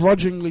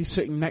 grudgingly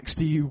sitting next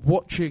to you,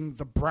 watching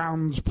the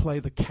Browns play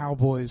the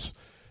Cowboys.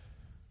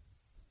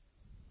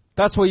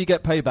 That's where you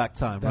get payback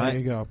time, right? There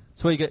you go.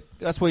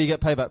 That's where you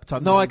get payback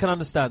time. No, I can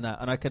understand that,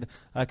 and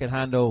I can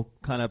handle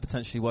kind of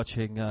potentially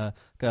watching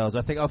Girls.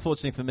 I think,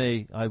 unfortunately for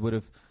me, I would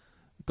have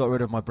got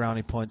rid of my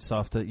brownie points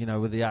after,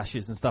 with the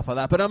Ashes and stuff like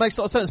that. But that makes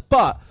a lot of sense.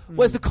 But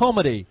where's the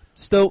comedy?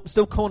 Still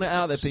calling it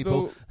out there,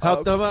 people.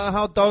 No matter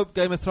how dope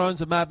Game of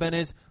Thrones and Mad Men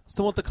is,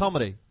 still want the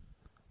comedy.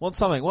 Want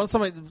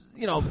something,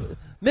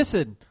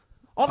 missing.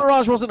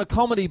 Entourage wasn't a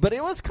comedy, but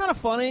it was kind of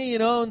funny,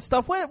 and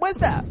stuff. Where's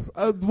that?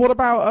 What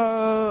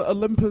about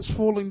Olympus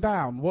Falling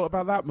Down? What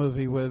about that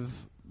movie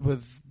with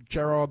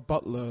Gerard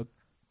Butler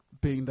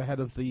being the head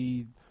of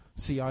the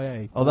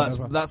CIA. Oh,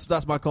 whatever.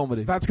 that's my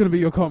comedy. That's going to be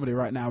your comedy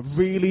right now.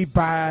 Really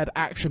bad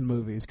action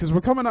movies, because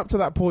we're coming up to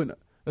that point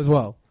as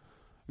well.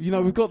 You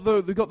know, we've got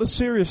the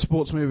serious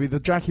sports movie, the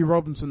Jackie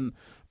Robinson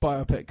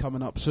biopic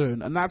coming up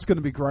soon, and that's going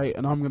to be great.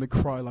 And I'm going to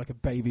cry like a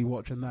baby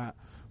watching that.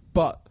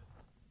 But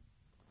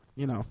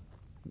you know,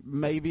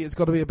 maybe it's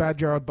got to be a bad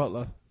Gerard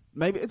Butler.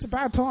 Maybe it's a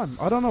bad time.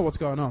 I don't know what's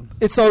going on.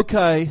 It's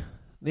okay.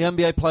 The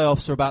NBA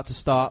playoffs are about to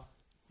start.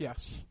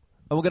 Yes.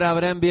 And we're going to have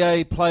an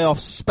NBA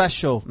playoffs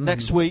special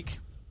next week,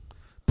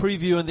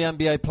 previewing the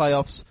NBA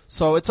playoffs.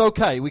 So it's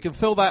okay. We can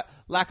fill that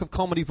lack of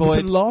comedy void. We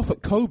can laugh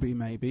at Kobe,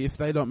 maybe, if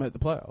they don't make the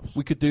playoffs.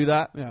 We could do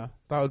that. Yeah,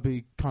 that would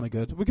be kind of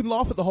good. We can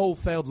laugh at the whole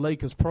failed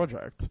Lakers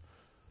project.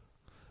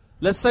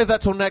 Let's save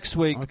that till next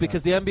week, Okay.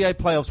 because the NBA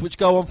playoffs, which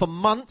go on for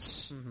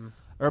months,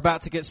 are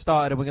about to get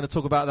started, and we're going to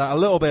talk about that a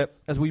little bit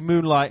as we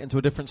moonlight into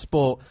a different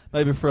sport,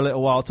 maybe for a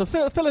little while, to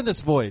fill in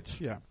this void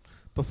Yeah,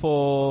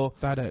 before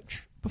that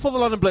itch. the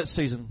London Blitz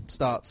season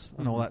starts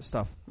and all that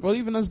stuff. Well,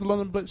 even as the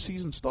London Blitz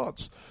season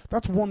starts,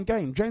 that's one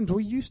game. James,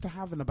 we used to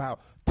having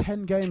about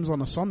 10 games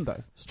on a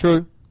Sunday. It's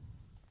true.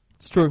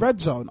 It's true. Red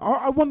Zone.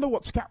 I wonder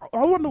what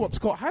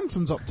Scott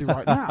Hansen's up to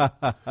right now.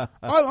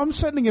 I'm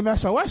sending him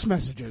SOS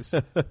messages.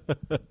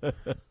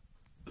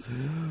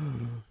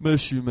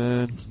 Miss you,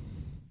 man.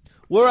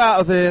 We're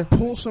out of here.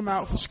 Pour some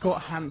out for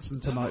Scott Hansen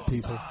tonight,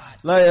 people.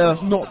 Later.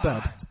 He's not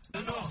dead.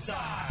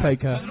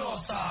 Take care. The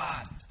north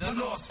side, the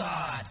north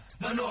side,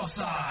 the north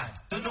side,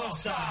 the north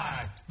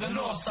side, the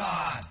north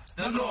side,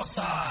 the north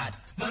side,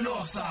 the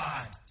north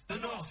side, the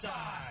north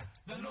side,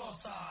 the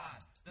north side,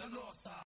 the north side.